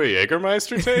like the way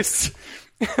Jägermeister tastes.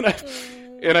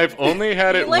 And I've only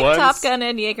had it like once. Top Gun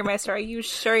and Jägermeister. Are you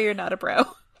sure you're not a bro?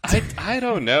 I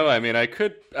don't know. I mean, I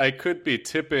could be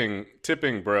tipping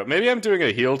bro. Maybe I'm doing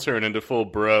a heel turn into full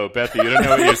bro. Bethy, you don't know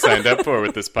what you signed up for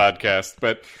with this podcast.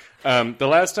 But the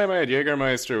last time I had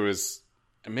Jägermeister was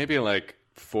maybe like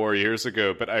 4 years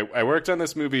ago. But I worked on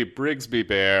this movie Brigsby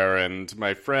Bear, and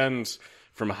my friend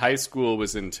from high school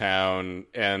was in town,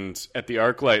 and at the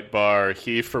Arclight bar,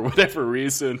 he, for whatever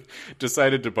reason,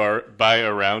 decided to buy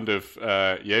a round of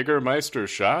Jägermeister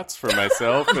shots for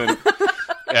myself and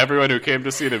everyone who came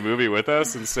to see the movie with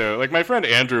us. And so, like, my friend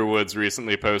Andrew Woods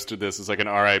recently posted this as like an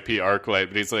RIP Arclight,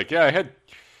 but he's like, yeah, I had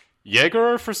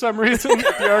Jaeger for some reason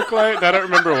at the Arclight, and I don't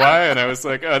remember why. And I was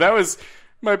like, oh, that was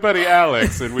my buddy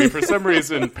Alex, and we for some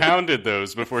reason pounded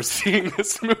those before seeing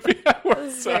this movie.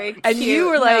 And you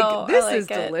were like, this is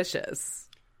delicious.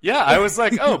 Yeah, I was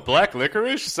like, oh, black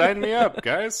licorice? Sign me up,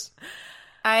 guys.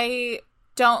 I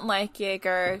don't like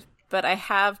Jaeger, but I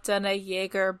have done a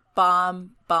Jaeger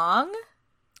bomb bong.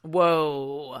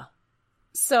 Whoa.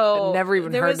 So I've never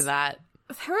even heard of that.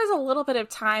 There was a little bit of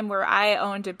time where I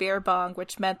owned a beer bong,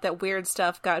 which meant that weird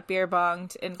stuff got beer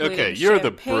bonged, including Okay, you're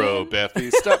champagne. the bro,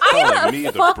 Bethy. Stop calling me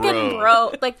the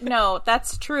bro. Like, no,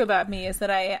 that's true about me, is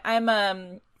that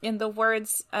I'm in the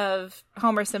words of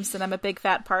Homer Simpson, I'm a big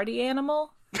fat party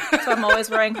animal. So I'm always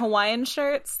wearing Hawaiian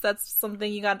shirts. That's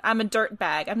something you got. I'm a dirt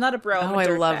bag. I'm not a bro. I'm a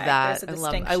dirt I love bag. that. There's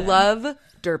a I love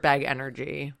dirtbag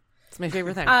energy. It's my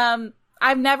favorite thing.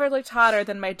 I've never looked hotter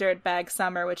than my dirtbag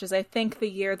summer, which is, I think, the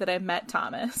year that I met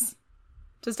Thomas.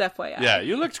 Just FYI. Yeah,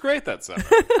 you looked great that summer.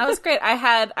 I was great.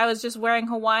 I was just wearing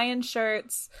Hawaiian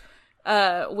shirts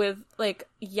with, like,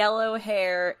 yellow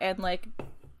hair and, like,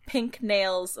 pink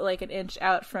nails, like, an inch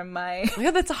out from my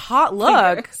Yeah, that's a hot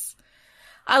look. fingers.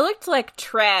 I looked like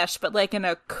trash, but, like, in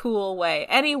a cool way.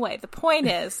 Anyway, the point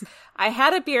is, I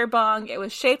had a beer bong. It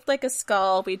was shaped like a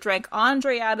skull. We drank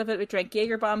Andre out of it. We drank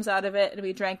Jaeger bombs out of it. And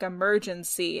we drank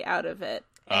Emergency out of it.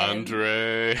 And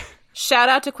Andre. shout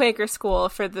out to Quaker School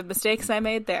for the mistakes I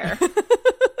made there.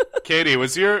 Katie,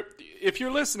 if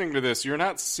you're listening to this, you're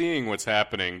not seeing what's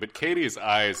happening, but Katie's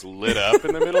eyes lit up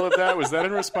in the middle of that. Was that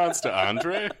in response to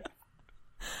Andre?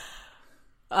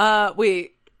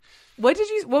 Wait. What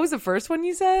was the first one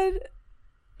you said?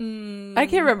 I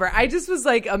can't remember. I just was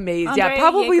like amazed. Andre, yeah,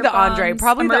 probably Jaeger the Andre. bombs.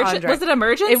 Probably the Andre. Was it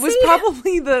Emergency? It was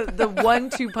probably the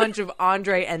 1-2 punch of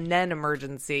Andre and then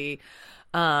Emergency.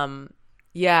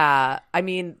 Yeah. I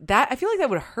mean, I feel like that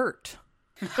would hurt.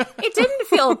 It didn't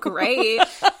feel great,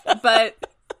 but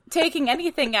taking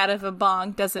anything out of a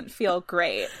bong doesn't feel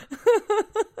great.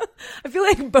 I feel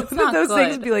like both of those good.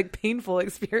 things would be like painful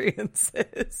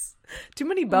experiences. Too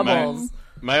many bubbles.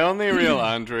 My only real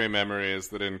Andre memory is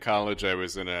that in college I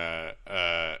was in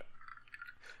I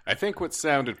think what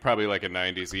sounded probably like a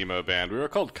 90s emo band. We were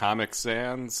called Comic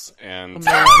Sans, and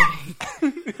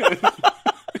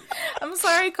I'm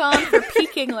sorry, Colin, for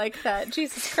peeking like that.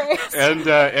 Jesus Christ. And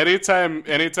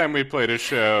anytime we played a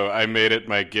show, I made it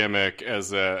my gimmick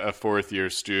as a fourth-year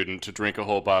student to drink a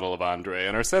whole bottle of Andre,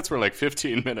 and our sets were like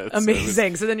 15 minutes.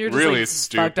 Amazing. So then you're just really like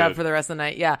stupid. fucked up for the rest of the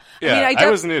night. Yeah. Yeah, I mean, I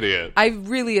was an idiot. I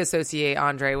really associate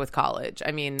Andre with college.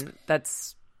 I mean,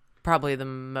 that's probably the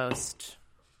most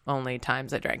only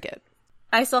times I drank it.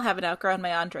 I still haven't outgrown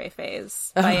my Andre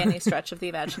phase by any stretch of the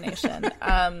imagination.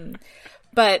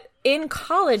 But in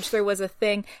college, there was a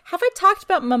thing. Have I talked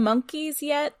about Mamonkeys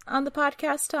yet on the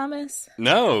podcast, Thomas?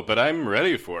 No, but I'm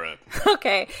ready for it.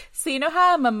 Okay. So you know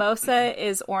how a mimosa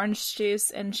is orange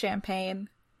juice and champagne?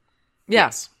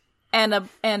 Yes. And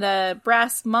a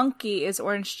brass monkey is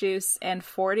orange juice and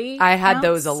 40 I had ounce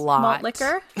those a lot. malt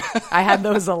liquor. I had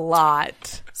those a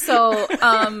lot. So,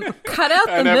 cut out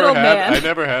the middleman. I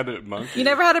never had a monkey. You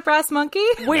never had a brass monkey?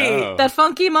 Wait. No. That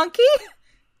funky monkey?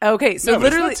 Okay, so No, but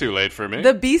literally, it's not too late for me.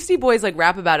 the Beastie Boys like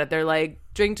rap about it. They're like,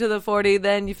 drink to the 40,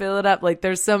 then you fill it up. Like,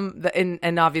 there's some,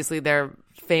 and obviously their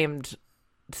famed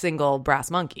single Brass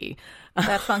Monkey.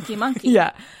 That funky monkey.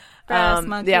 Yeah. Brass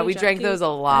monkey, yeah, we drank junkie, those a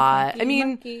lot. monkey, I mean,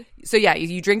 monkey. so yeah,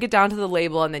 you drink it down to the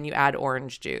label and then you add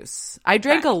orange juice. I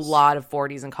drank a lot of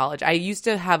 40s in college. I used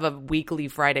to have a weekly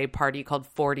Friday party called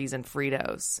 40s and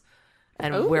Fritos.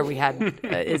 And where we had,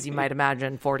 as you might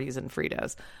imagine, 40s and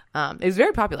Fritos. It was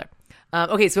very popular.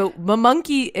 Okay, so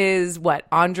Mamonkey is what?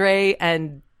 Andre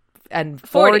and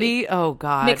 40? Oh,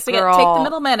 God. Mixing it. Take the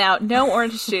middleman out. No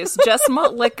orange juice. Just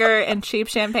malt liquor and cheap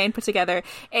champagne put together.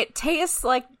 It tastes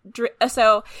like...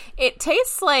 it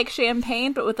tastes like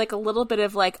champagne, but with like a little bit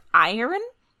of like iron.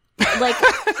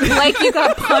 Like you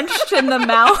got punched in the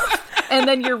mouth and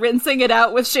then you're rinsing it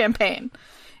out with champagne.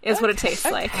 Is what it tastes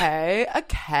like.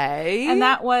 Okay. And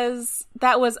that was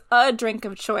a drink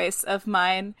of choice of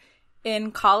mine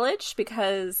in college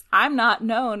because I'm not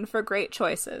known for great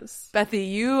choices.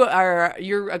 Bethy,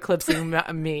 you're eclipsing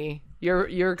me.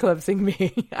 You're eclipsing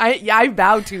me. I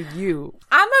bow to you.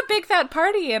 I'm a big fat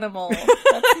party animal.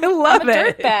 I love I'm a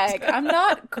it. dirtbag. I'm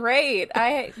not great.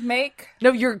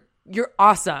 No, you're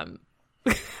awesome.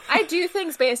 I do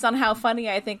things based on how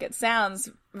funny I think it sounds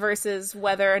versus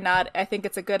whether or not I think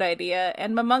it's a good idea.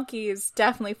 And Mamonkeys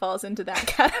definitely falls into that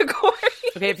category.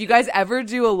 Okay, if you guys ever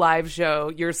do a live show,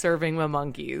 you're serving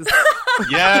Mamonkeys.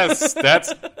 Yes,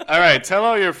 that's... All right, tell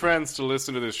all your friends to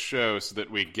listen to this show so that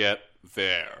we get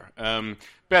there.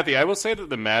 Bethy, I will say that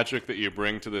the magic that you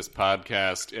bring to this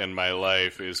podcast and my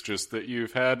life is just that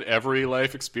you've had every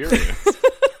life experience.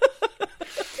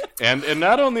 And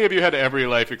not only have you had every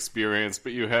life experience,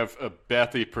 but you have a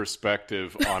Bethy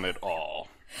perspective on it all.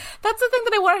 That's the thing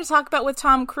that I wanted to talk about with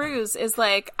Tom Cruise is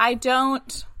like, I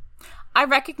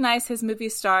recognize his movie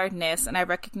star-ness and I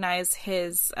recognize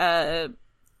his role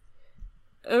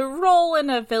in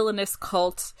a villainous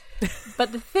cult.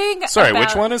 But the thing Sorry,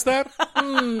 which one is that?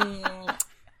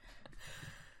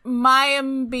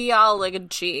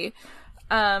 Biology.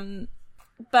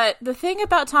 But the thing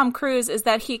about Tom Cruise is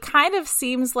that he kind of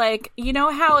seems like, you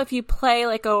know how if you play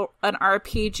like an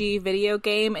RPG video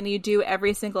game and you do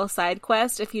every single side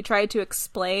quest, if you tried to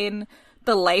explain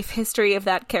the life history of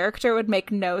that character, it would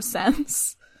make no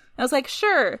sense. I was like,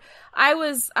 sure,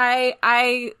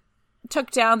 I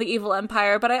took down the evil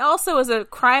empire, but I also was a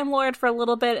crime lord for a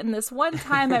little bit, and this one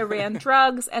time I ran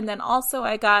drugs, and then also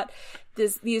I got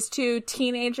these two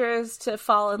teenagers to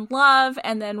fall in love,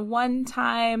 and then one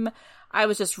time I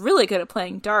was just really good at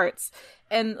playing darts.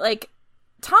 And like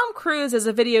Tom Cruise is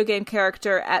a video game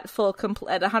character at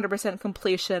 100%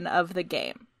 completion of the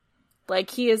game. Like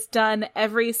he has done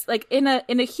in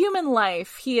a human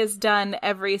life, he has done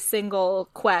every single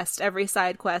quest, every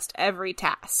side quest, every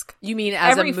task. You mean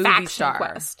as every a movie faction star?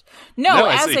 Quest. No,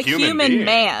 as a human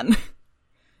man.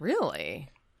 Really?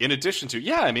 In addition to,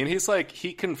 yeah, I mean,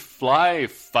 he can fly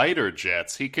fighter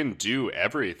jets. He can do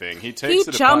everything. He takes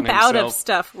it upon himself. He jump out of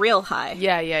stuff real high.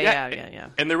 Yeah.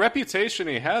 And the reputation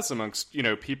he has amongst,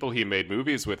 people he made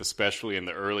movies with, especially in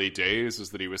the early days, is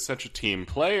that he was such a team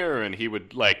player, and he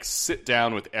would, sit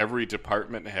down with every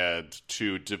department head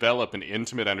to develop an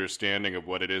intimate understanding of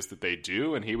what it is that they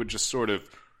do, and he would just sort of,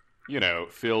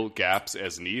 fill gaps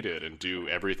as needed and do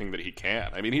everything that he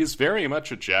can. I mean, he's very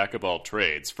much a jack of all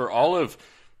trades. For all of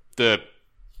the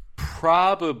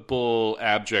probable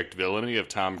abject villainy of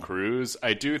Tom Cruise,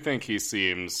 I do think he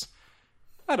seems,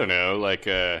 I don't know, like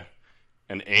an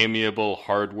amiable,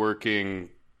 hardworking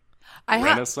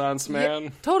Renaissance man. Yeah,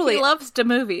 totally. He loves the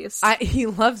movies. He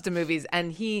loves the movies,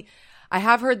 and I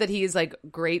have heard that he is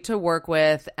great to work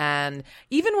with, and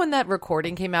even when that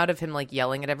recording came out of him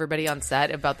yelling at everybody on set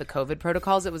about the COVID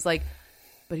protocols, it was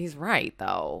but he's right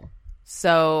though.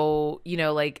 So,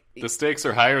 the stakes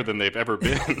are higher than they've ever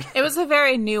been. It was a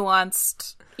very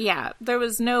nuanced, there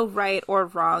was no right or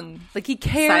wrong he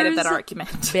cares side of that argument.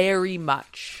 Very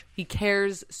much. He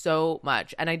cares so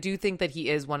much. And I do think that he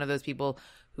is one of those people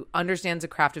who understands the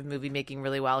craft of movie making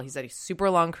really well. He's had a super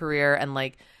long career,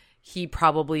 and he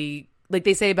probably,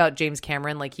 they say about James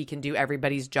Cameron, he can do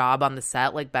everybody's job on the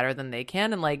set better than they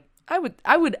can. And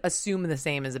I would assume the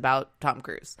same is about Tom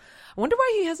Cruise. I wonder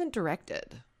why he hasn't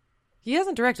directed. He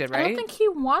hasn't directed, right? I don't think he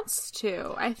wants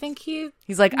to. I think he's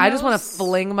I just want to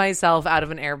fling myself out of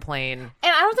an airplane. And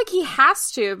I don't think he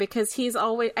has to, because he's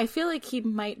always, I feel like he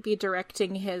might be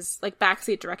directing his,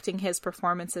 backseat directing his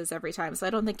performances every time. So I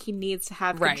don't think he needs to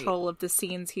have control of the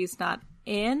scenes he's not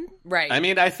in. Right. I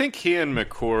mean, I think he and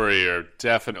McQuarrie are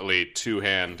definitely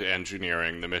two-hand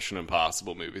engineering the Mission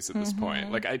Impossible movies at this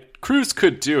point. Cruise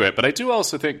could do it, but I do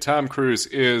also think Tom Cruise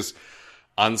is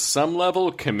on some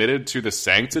level committed to the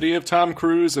sanctity of Tom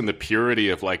Cruise and the purity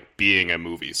of like being a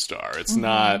movie star.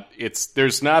 It's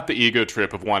there's not the ego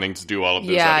trip of wanting to do all of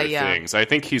those other things. I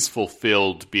think he's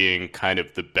fulfilled being kind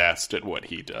of the best at what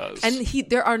he does. And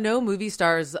there are no movie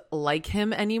stars like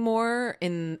him anymore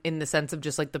in the sense of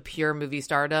just like the pure movie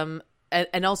stardom.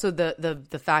 And also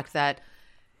the fact that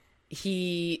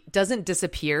he doesn't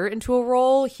disappear into a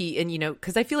role.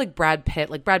 Because I feel like Brad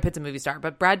Pitt's a movie star,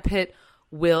 but Brad Pitt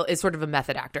is sort of a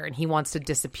method actor, and he wants to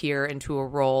disappear into a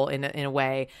role in a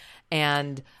way.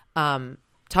 And Tom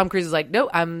Cruise is like, no,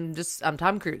 I'm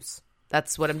Tom Cruise.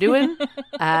 That's what I'm doing.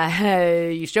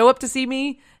 You show up to see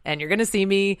me, and you're gonna see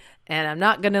me, and I'm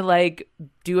not gonna like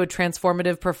do a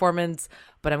transformative performance,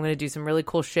 but I'm gonna do some really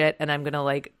cool shit, and I'm gonna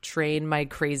like train my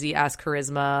crazy ass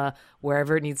charisma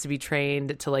wherever it needs to be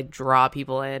trained to like draw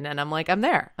people in. And I'm like, I'm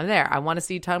there. I want to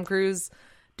see Tom Cruise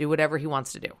do whatever he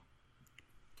wants to do.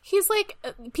 He's like,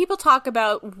 people talk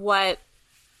about what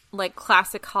like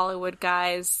classic Hollywood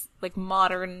guys, like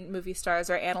modern movie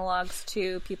stars, are analogs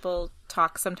to. People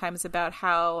talk sometimes about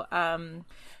how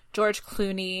George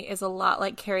Clooney is a lot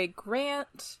like Cary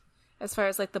Grant as far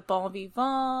as like the bon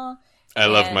vivant. I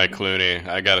love my Clooney.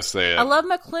 I gotta say it. I love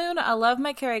my Clooney. I love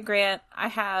my Cary Grant. I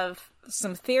have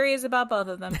some theories about both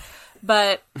of them,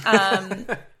 but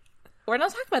we're not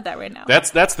talking about that right now.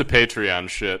 That's the Patreon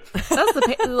shit.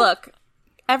 Look.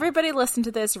 Everybody listen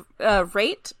to this,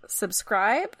 rate,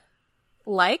 subscribe,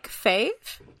 like,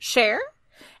 fave, share,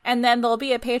 and then there'll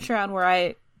be a Patreon where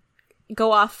I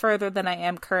go off further than I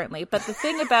am currently. But the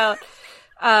thing about,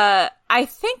 I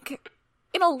think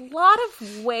in a lot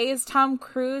of ways, Tom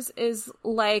Cruise is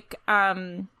like,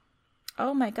 oh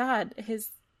my God,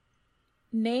 his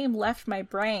name left my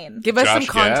brain. Give us Josh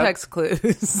some context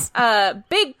clues.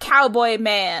 Big cowboy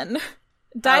man.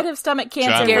 Died of stomach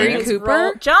cancer. Gary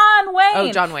Cooper? John Wayne.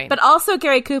 Oh, John Wayne. But also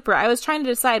Gary Cooper. I was trying to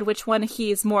decide which one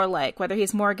he's more like, whether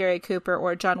he's more Gary Cooper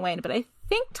or John Wayne. But I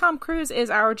think Tom Cruise is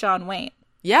our John Wayne.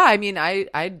 Yeah, I mean,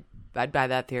 I'd buy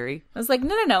that theory. I was like,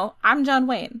 no, I'm John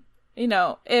Wayne. You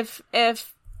know, if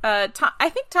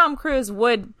I think Tom Cruise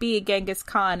would be Genghis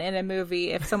Khan in a movie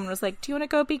if someone was like, do you want to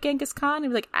go be Genghis Khan? He'd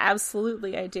be like,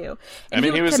 absolutely, I do. And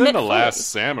he was in The Last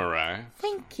Samurai.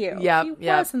 Thank you. Yeah, he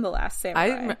was in The Last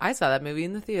Samurai. I saw that movie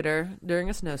in the theater during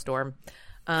a snowstorm.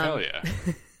 Hell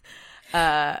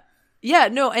yeah. Yeah,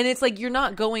 no, and it's like you're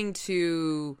going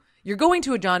to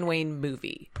a John Wayne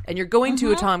movie, and you're going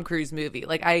to a Tom Cruise movie.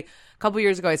 Like a couple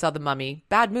years ago, I saw The Mummy,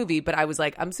 bad movie, but I was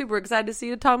like, I'm super excited to see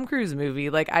a Tom Cruise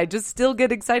movie. Like I just still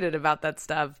get excited about that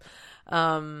stuff.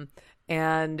 And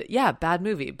yeah, bad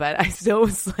movie, but I still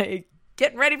was like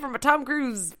getting ready for my Tom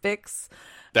Cruise fix.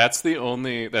 That's the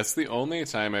only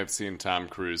time I've seen Tom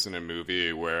Cruise in a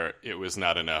movie where it was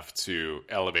not enough to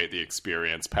elevate the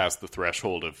experience past the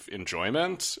threshold of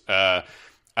enjoyment.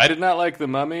 I did not like The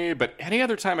Mummy, but any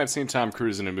other time I've seen Tom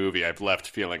Cruise in a movie, I've left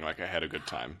feeling like I had a good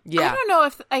time. Yeah. I don't know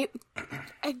if I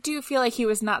do feel like he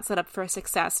was not set up for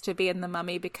success to be in The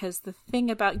Mummy, because the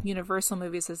thing about Universal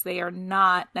movies is they are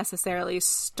not necessarily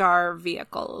star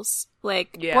vehicles.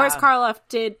 Like Boris Karloff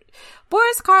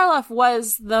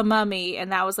was The Mummy,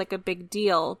 and that was like a big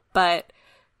deal, but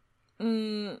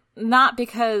not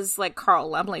because like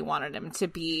Carl Laemmle wanted him to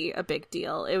be a big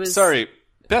deal. It was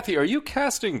Bethy, are you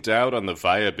casting doubt on the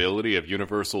viability of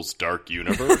Universal's Dark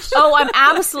Universe? Oh, I'm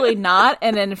absolutely not.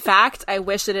 And in fact, I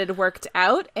wish it had worked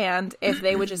out. And if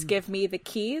they would just give me the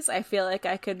keys, I feel like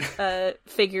I could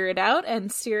figure it out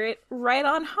and steer it right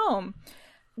on home.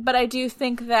 But I do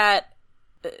think that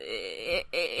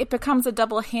it becomes a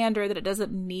double-hander that it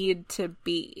doesn't need to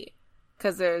be.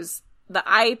 Because there's the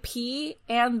IP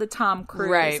and the Tom Cruise,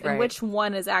 right. And which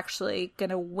one is actually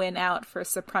going to win out for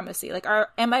supremacy? Like,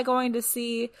 am I going to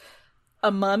see a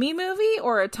Mummy movie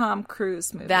or a Tom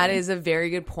Cruise movie? That is a very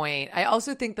good point. I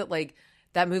also think that like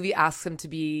that movie asks him to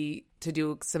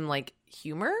do some like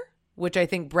humor, which I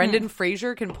think Brendan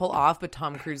Fraser can pull off, but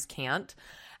Tom Cruise can't.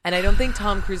 And I don't think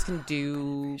Tom Cruise can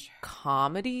do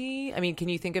comedy. I mean, can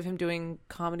you think of him doing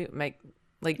comedy?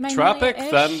 Like Tropic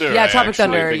Thunder. Yeah, Tropic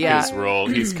Thunder. His role,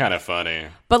 he's kind of funny.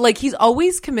 But like he's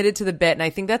always committed to the bit, and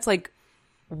I think that's like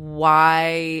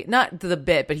why, not the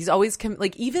bit, but he's always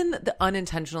like even the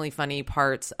unintentionally funny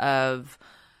parts of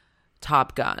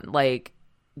Top Gun, like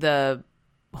the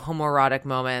homoerotic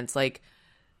moments, like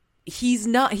he's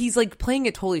like playing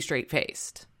it totally straight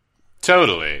faced.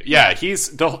 Totally. Yeah, his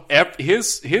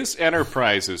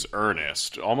enterprise is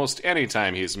earnest. Almost any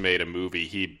time he's made a movie,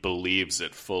 he believes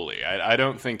it fully. I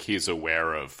don't think he's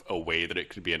aware of a way that it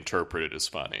could be interpreted as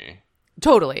funny.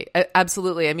 Totally.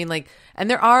 Absolutely. I mean, like, and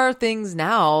there are things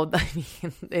now, I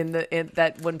mean, in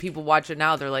that when people watch it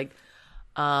now, they're like,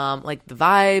 like the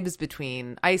vibes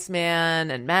between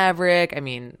Iceman and Maverick. I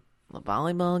mean, the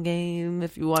volleyball game,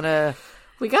 if you want to.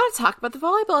 We got to talk about the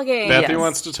volleyball game. Matthew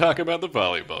wants to talk about the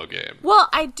volleyball game. Well,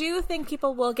 I do think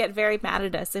people will get very mad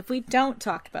at us if we don't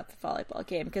talk about the volleyball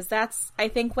game, because that's, I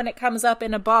think, when it comes up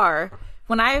in a bar.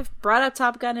 When I've brought up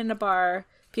Top Gun in a bar,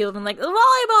 people have been like, the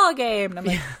volleyball game. And I'm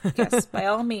like, yes, by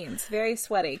all means. Very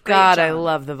sweaty. Great God, job. I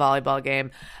love the volleyball game.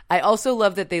 I also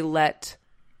love that they let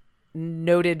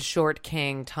noted short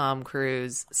king Tom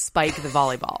Cruise spike the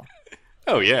volleyball.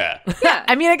 Oh, yeah. Yeah.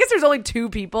 I mean, I guess there's only 2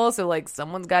 people, so like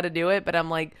someone's got to do it. But I'm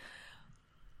like,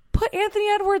 put Anthony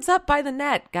Edwards up by the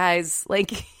net, guys. Like,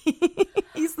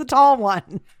 he's the tall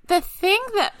one. The thing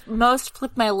that most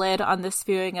flipped my lid on this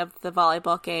viewing of the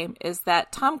volleyball game is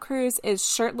that Tom Cruise is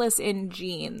shirtless in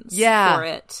jeans for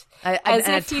it. As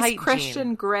if he's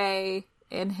Christian Grey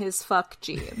in his fuck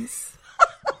jeans.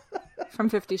 From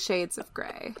 50 Shades of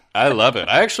Grey. I love it.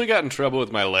 I actually got in trouble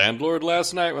with my landlord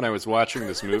last night when I was watching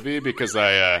this movie because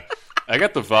I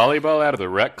got the volleyball out of the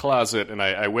rec closet and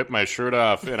I whipped my shirt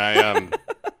off and I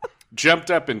jumped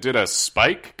up and did a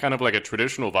spike, kind of like a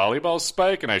traditional volleyball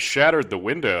spike, and I shattered the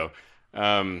window.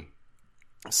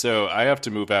 So I have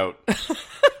to move out.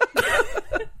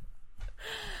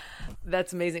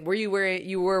 That's amazing.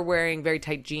 You were wearing very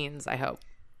tight jeans, I hope.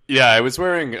 Yeah, I was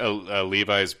wearing a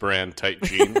Levi's brand tight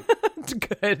jean.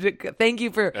 Good. Thank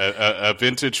you for a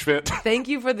vintage fit. Thank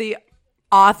you for the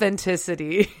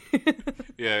authenticity.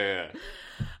 Yeah.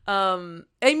 I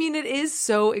mean, it is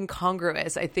so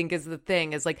incongruous, I think, is the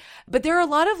thing. Is like, but there are a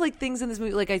lot of like things in this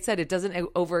movie. Like I said, it doesn't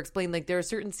over explain. Like there are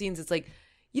certain scenes. It's like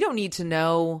you don't need to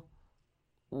know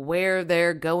where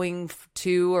they're going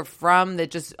to or from.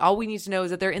 That just all we need to know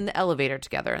is that they're in the elevator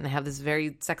together and they have this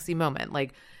very sexy moment.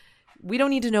 Like. We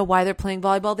don't need to know why they're playing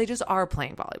volleyball. They just are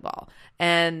playing volleyball.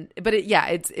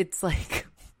 It's like,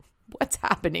 what's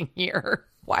happening here?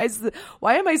 Why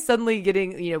am I suddenly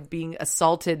getting, being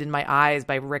assaulted in my eyes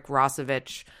by Rick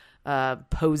Rossovich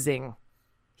posing?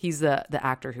 He's the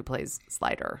actor who plays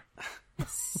Slider.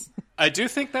 I do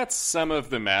think that's some of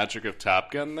the magic of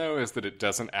Top Gun, though, is that it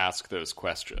doesn't ask those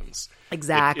questions.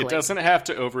 Exactly. It doesn't have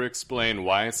to over-explain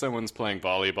why someone's playing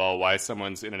volleyball, why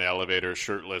someone's in an elevator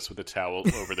shirtless with a towel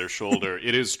over their shoulder.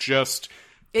 It is just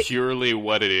purely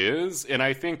what it is. And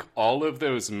I think all of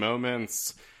those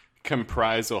moments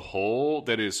comprise a whole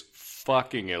that is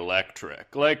fucking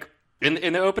electric. Like, in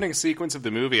the opening sequence of the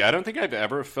movie, I don't think I've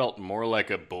ever felt more like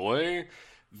a boy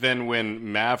than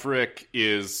when Maverick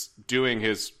is doing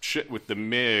his shit with the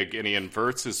MiG and he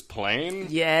inverts his plane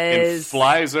and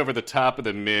flies over the top of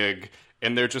the MiG,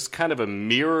 and they're just kind of a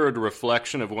mirrored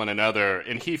reflection of one another,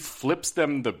 and he flips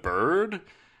them the bird.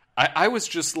 I was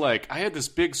just like, I had this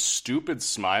big stupid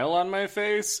smile on my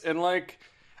face, and like,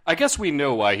 I guess we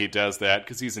know why he does that,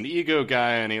 because he's an ego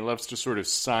guy and he loves to sort of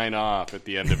sign off at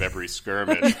the end of every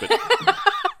skirmish, but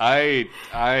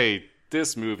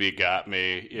this movie got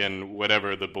me in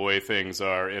whatever the boy things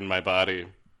are in my body.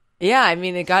 Yeah, I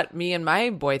mean, it got me in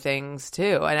my boy things,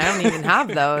 too. And I don't even have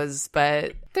those,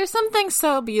 but... There's something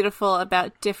so beautiful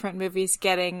about different movies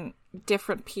getting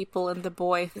different people in the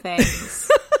boy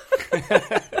things.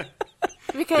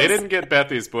 Because they didn't get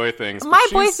Bethy's boy things. My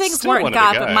boy things weren't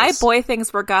got, but my boy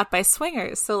things were got by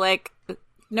swingers. So, like,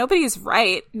 nobody's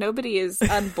right. Nobody is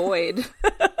unboyed.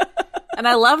 And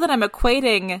I love that I'm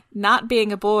equating not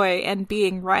being a boy and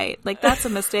being right. Like, that's a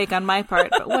mistake on my part,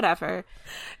 but whatever.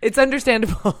 It's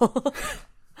understandable.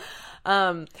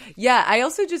 Yeah, I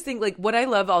also just think, like, what I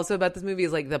love also about this movie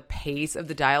is, like, the pace of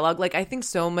the dialogue. Like, I think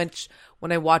so much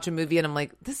when I watch a movie and I'm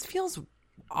like, this feels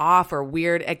off or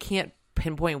weird. I can't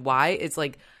pinpoint why. It's,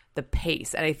 like, the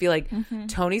pace. And I feel like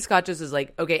Tony Scott just is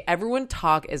like, okay, everyone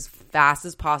talk as fast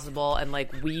as possible and,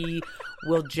 like, we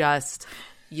will just...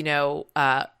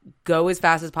 go as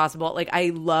fast as possible. Like, I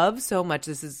love so much.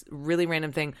 This is a really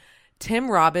random thing. Tim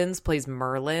Robbins plays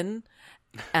Merlin,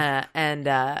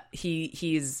 and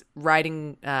he's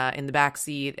riding in the back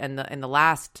seat. And in the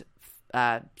last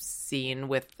scene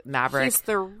with Maverick, he's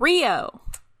the Rio.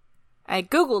 I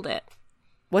googled it.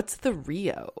 What's the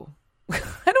Rio?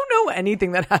 I don't know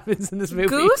anything that happens in this movie.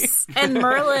 Goose and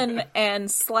Merlin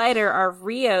and Slider are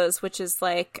Rios, which is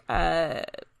like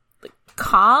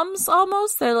comms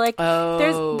almost. They're like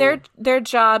their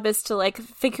job is to like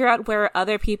figure out where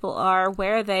other people are,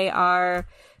 where they are,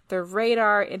 the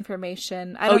radar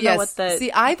information. I don't know what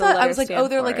the I thought I was like,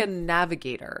 they're like a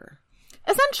navigator.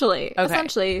 Essentially,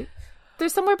 they're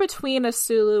somewhere between a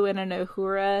Sulu and an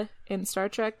Uhura in Star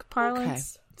Trek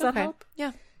parlance. Does that help?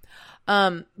 Yeah.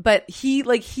 But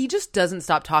he just doesn't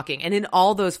stop talking. And in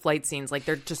all those flight scenes, like,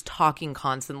 they're just talking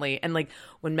constantly. And like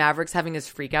when Maverick's having his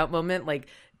freak out moment, like,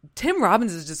 Tim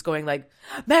Robbins is just going like,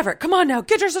 Maverick, come on now,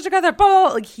 get yourself together, blah, blah,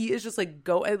 blah. Like he is just like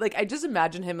like I just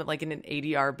imagine him like in an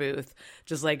ADR booth,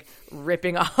 just like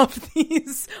ripping off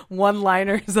these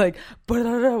one-liners, like blah,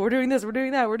 blah, blah, we're doing this, we're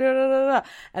doing that, we're doing blah, blah, blah.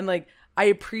 And like I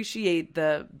appreciate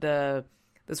the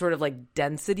sort of like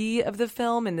density of the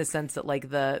film in the sense that like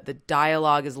the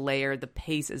dialogue is layered, the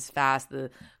pace is fast, the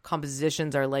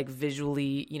compositions are like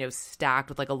visually, you know, stacked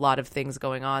with like a lot of things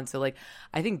going on. So like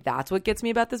I think that's what gets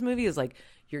me about this movie is like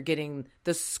you're getting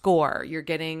the score, you're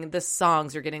getting the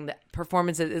songs, you're getting the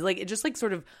performances. It's like it just like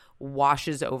sort of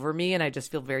washes over me, and I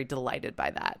just feel very delighted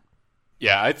by that.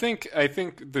 Yeah, I think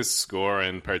this score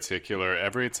in particular,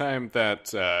 every time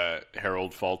that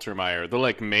Harold Faltermeyer, the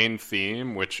like main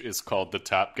theme, which is called the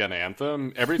Top Gun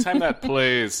anthem, every time that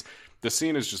plays, the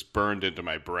scene is just burned into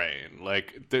my brain.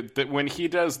 Like when he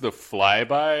does the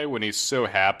flyby, when he's so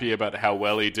happy about how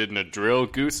well he did in a drill,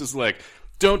 Goose is like,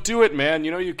 "Don't do it, man. You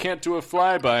know you can't do a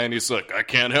flyby," and he's like, "I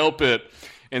can't help it."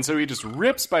 And so he just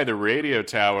rips by the radio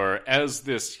tower as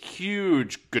this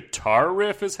huge guitar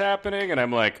riff is happening, and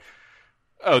I'm like,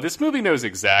 oh, this movie knows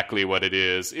exactly what it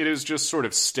is. It is just sort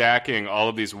of stacking all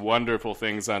of these wonderful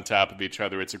things on top of each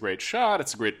other. It's a great shot.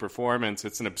 It's a great performance.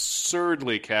 It's an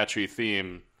absurdly catchy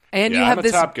theme. And yeah, you have I'm a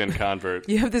this Top Gun convert.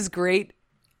 You have this great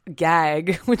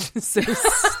gag, which is so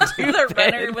stupid. The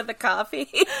runner with the coffee.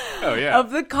 Oh, yeah.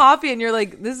 Of the coffee, and you're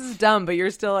like, this is dumb, but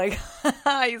you're still like,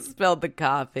 I spilled the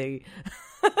coffee.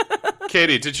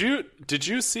 Katie, did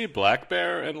you see Black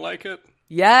Bear and like it?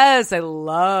 Yes, I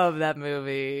love that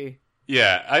movie.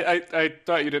 Yeah, I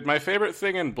thought you did. My favorite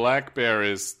thing in Black Bear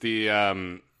is the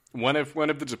one of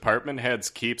the department heads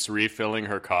keeps refilling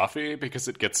her coffee because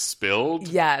it gets spilled.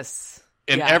 Yes,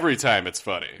 and every time it's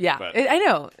funny. Yeah, but. I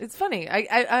know it's funny.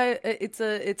 It's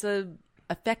a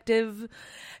effective.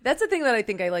 That's the thing that I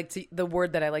think I like to. The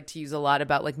word that I like to use a lot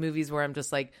about like movies where I'm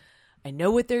just like, I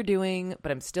know what they're doing,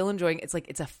 but I'm still enjoying it. It's like,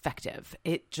 it's effective.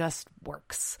 It just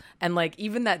works. And like,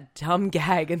 even that dumb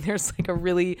gag, and there's like a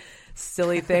really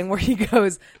silly thing where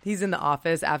he's in the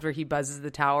office after he buzzes the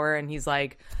tower, and he's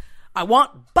like, I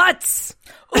want butts.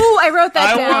 Ooh, I wrote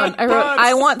that down.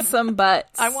 I want some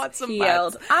butts. I want some he butts.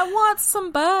 Yelled, I want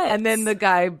some butts. And then the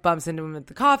guy bumps into him with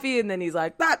the coffee, and then he's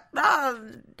like,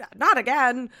 not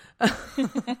again.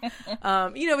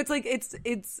 It's like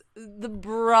it's the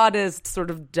broadest,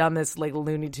 sort of dumbest, like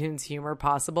Looney Tunes humor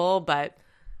possible, but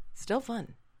still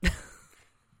fun.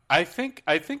 I think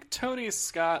Tony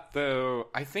Scott, though,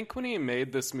 I think when he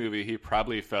made this movie, he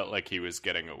probably felt like he was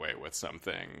getting away with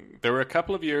something. There were a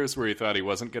couple of years where he thought he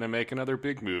wasn't going to make another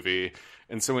big movie.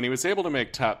 And so when he was able to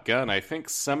make Top Gun, I think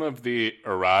some of the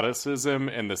eroticism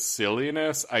and the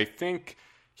silliness, I think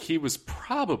he was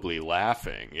probably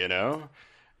laughing, you know?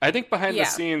 I think behind the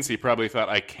scenes, he probably thought,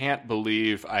 I can't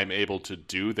believe I'm able to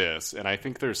do this. And I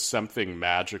think there's something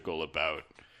magical about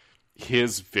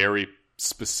his very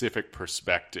specific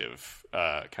perspective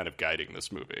kind of guiding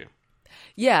this movie.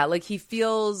 Yeah, like he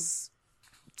feels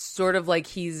sort of like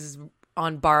he's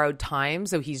on borrowed time,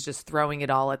 so he's just throwing it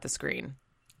all at the screen.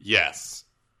 Yes.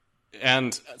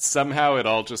 And somehow it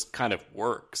all just kind of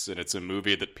works, and it's a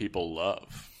movie that people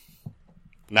love.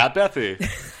 Not Bethy.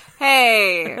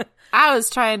 Hey, I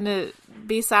was trying to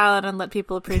be silent and let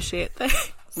people appreciate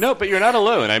things. No, but you're not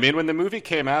alone. I mean, when the movie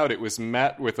came out, it was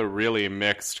met with a really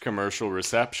mixed commercial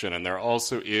reception, and there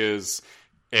also is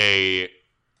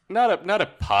not a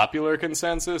popular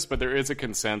consensus, but there is a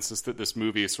consensus that this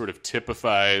movie sort of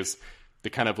typifies the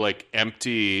kind of like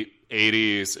empty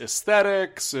 80s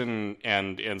aesthetics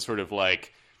and sort of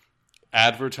like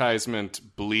advertisement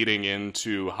bleeding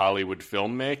into Hollywood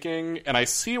filmmaking. And I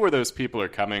see where those people are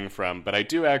coming from, but I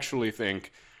do actually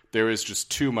think there is just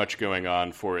too much going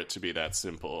on for it to be that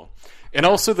simple. And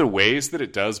also the ways that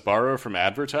it does borrow from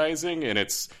advertising and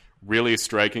its really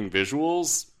striking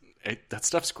visuals, that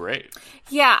stuff's great.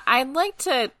 Yeah, I'd like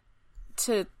to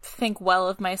think well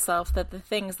of myself that the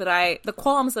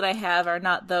qualms that I have are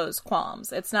not those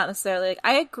qualms. It's not necessarily like,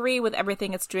 I agree with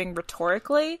everything it's doing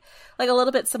rhetorically, like a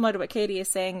little bit similar to what Katie is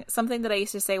saying. Something that I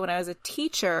used to say when I was a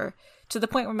teacher, to the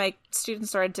point where my students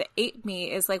started to ape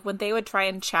me, is like when they would try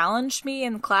and challenge me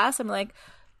in class, I'm like,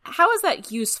 how is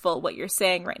that useful, what you're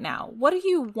saying right now? What do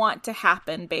you want to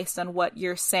happen based on what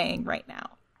you're saying right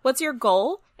now? What's your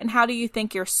goal, and how do you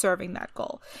think you're serving that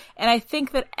goal? And I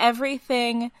think that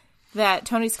everything that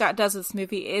Tony Scott does with this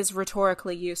movie is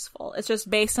rhetorically useful. It's just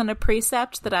based on a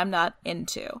precept that I'm not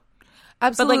into.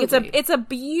 Absolutely. But like it's a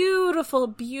beautiful,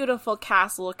 beautiful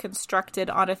castle constructed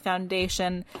on a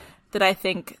foundation that I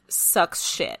think sucks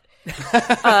shit.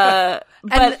 But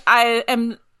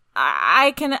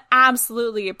I can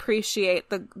absolutely appreciate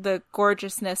the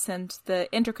gorgeousness and the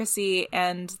intricacy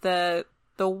and the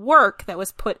the work that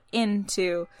was put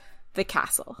into the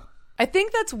castle. I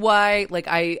think that's why, like,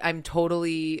 I'm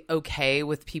totally okay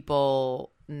with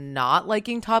people not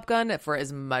liking Top Gun for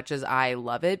as much as I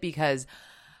love it, because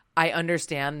I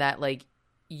understand that, like,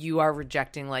 you are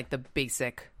rejecting, like, the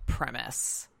basic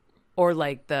premise or,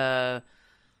 like, the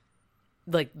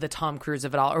Tom Cruise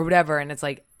of it all or whatever. And it's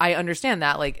like, I understand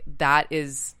that, like, that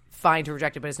is fine to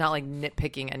reject it, but it's not like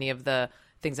nitpicking any of the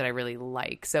things that I really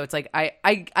like. So it's like,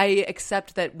 I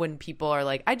accept that when people are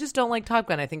like, I just don't like Top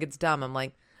Gun, I think it's dumb. I'm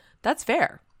like, that's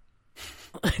fair.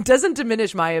 It doesn't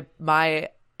diminish my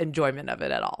enjoyment of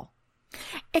it at all.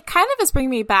 It kind of is bringing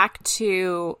me back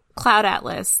to Cloud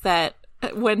Atlas, that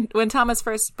when Thomas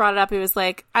first brought it up, he was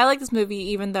like, I like this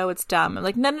movie even though it's dumb. I'm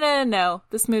like, no.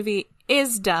 This movie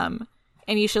is dumb,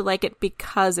 and you should like it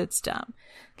because it's dumb.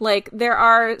 Like, there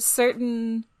are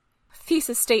certain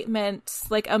thesis statements,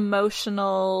 like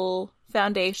emotional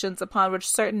foundations upon which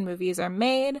certain movies are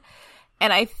made.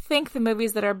 And I think the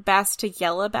movies that are best to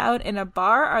yell about in a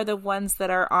bar are the ones that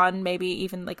are on maybe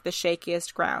even like the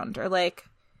shakiest ground, or like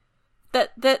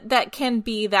that can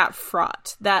be that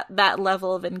fraught, that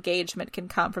level of engagement can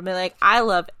come from it. Like, I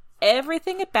love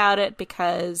everything about it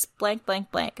because blank, blank,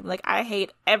 blank. And like, I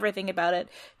hate everything about it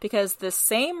because the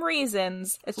same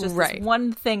reasons. It's just this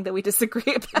one thing that we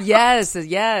disagree about. Yes,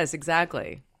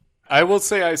 exactly. I will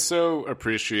say I so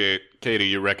appreciate, Katie,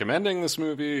 you recommending this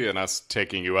movie and us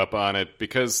taking you up on it,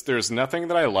 because there's nothing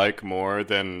that I like more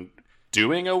than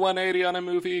doing a 180 on a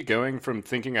movie, going from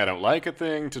thinking I don't like a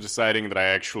thing to deciding that I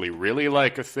actually really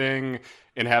like a thing,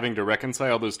 and having to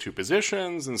reconcile those two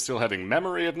positions and still having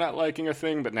memory of not liking a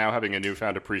thing, but now having a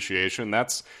newfound appreciation.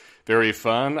 That's very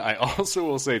fun. I also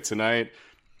will say tonight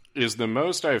is the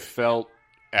most I've felt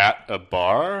at a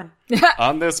bar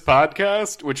on this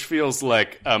podcast, which feels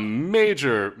like a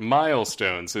major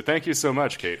milestone. So thank you so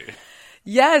much, Katie.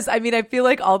 Yes, I mean, I feel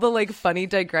like all the like funny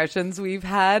digressions we've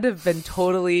had have been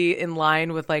totally in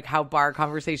line with like how bar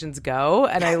conversations go,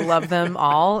 and I love them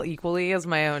all equally as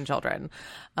my own children.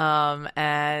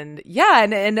 And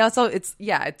also it's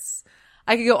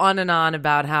I could go on and on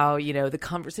about how, you know, the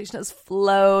conversation has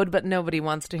flowed, but nobody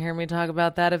wants to hear me talk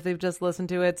about that if they've just listened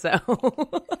to it. So,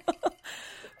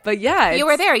 but yeah, you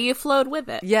were there, you flowed with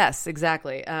it. Yes,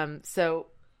 exactly. It's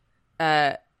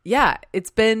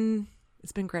been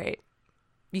great.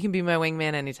 You can be my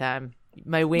wingman anytime.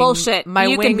 Bullshit.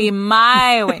 You can be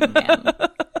my wingman.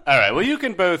 All right. Well, you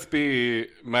can both be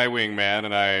my wingman,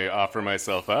 and I offer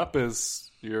myself up as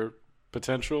your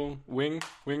potential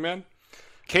wingman.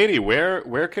 Katie,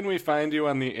 where can we find you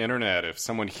on the internet if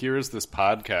someone hears this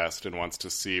podcast and wants to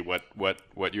see what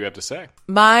you have to say?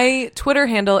 My Twitter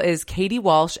handle is Katie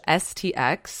Walsh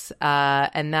STX,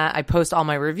 and that I post all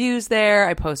my reviews there.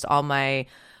 I post all my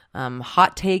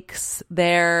hot takes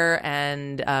there,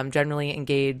 and generally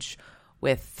engage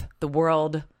with the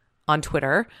world on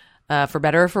Twitter, for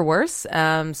better or for worse.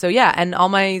 And all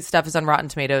my stuff is on Rotten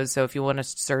Tomatoes. So if you want to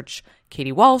search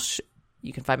Katie Walsh,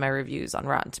 you can find my reviews on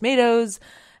Rotten Tomatoes,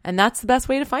 and that's the best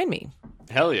way to find me.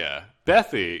 Hell yeah.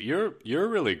 Bethy, you're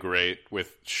really great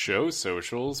with show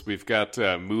socials. We've got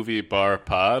Movie Bar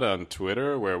Pod on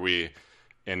Twitter where we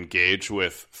engage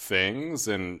with things,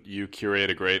 and you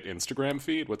curate a great Instagram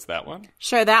feed. What's that one?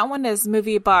 Sure, that one is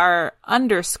Movie Bar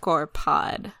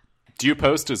 _pod. Do you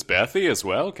post as Bethy as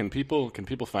well? Can people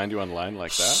find you online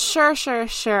like that? Sure.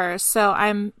 So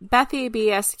I'm Bethy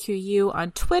BSQU on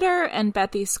Twitter and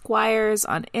Bethy Squires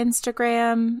on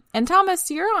Instagram. And Thomas,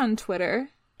 you're on Twitter.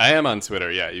 I am on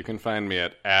Twitter, yeah. You can find me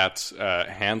at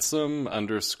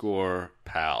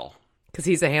handsome_pal. Because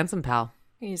he's a handsome pal.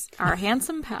 He's our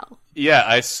handsome pal. Yeah,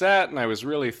 I sat and I was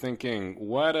really thinking,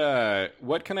 what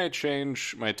can I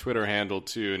change my Twitter handle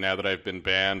to now that I've been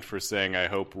banned for saying I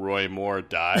hope Roy Moore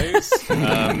dies?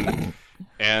 And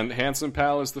Handsome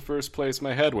Pal is the first place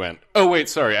my head went. Oh, wait,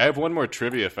 sorry. I have one more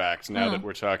trivia fact now that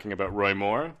we're talking about Roy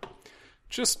Moore.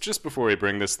 Just before we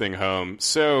bring this thing home.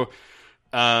 So,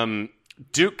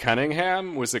 Duke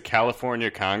Cunningham was a California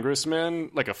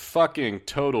congressman, like a fucking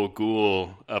total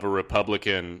ghoul of a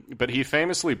Republican, but he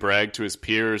famously bragged to his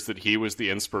peers that he was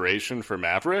the inspiration for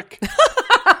Maverick,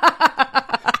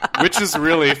 which is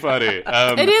really funny.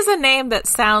 It is a name that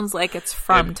sounds like it's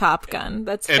from Top Gun.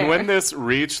 That's fair. And when this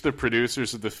reached the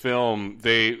producers of the film,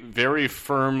 they very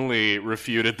firmly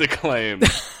refuted the claim.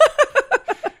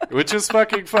 Which is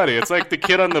fucking funny. It's like the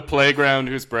kid on the playground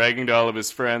who's bragging to all of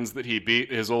his friends that he beat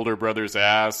his older brother's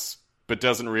ass, but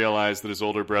doesn't realize that his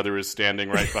older brother is standing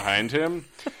right behind him.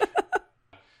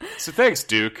 So thanks,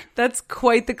 Duke. That's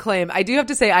quite the claim. I do have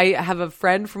to say, I have a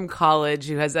friend from college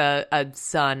who has a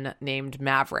son named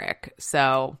Maverick.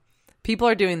 So people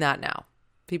are doing that now.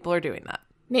 People are doing that.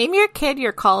 Name your kid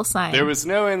your call sign. There was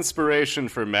no inspiration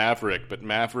for Maverick, but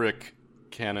Maverick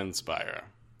can inspire.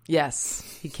 Yes,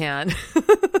 he can.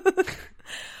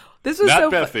 This was not so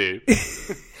Bethy.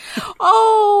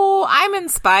 Oh, I'm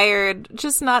inspired,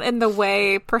 just not in the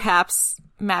way perhaps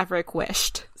Maverick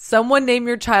wished. Someone name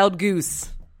your child Goose.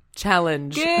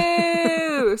 Challenge.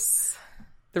 Goose.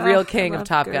 The real king of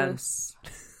Top Gun. Goose.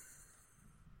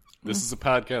 This is a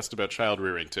podcast about child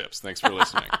rearing tips. Thanks for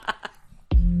listening.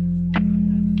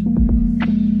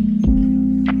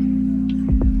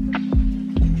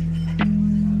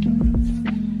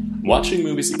 Watching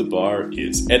Movies at the Bar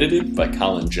is edited by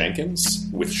Colin Jenkins,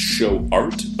 with show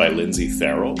art by Lindsay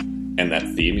Farrell, and that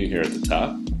theme you hear at the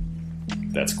top,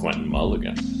 that's Quentin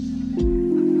Mulligan.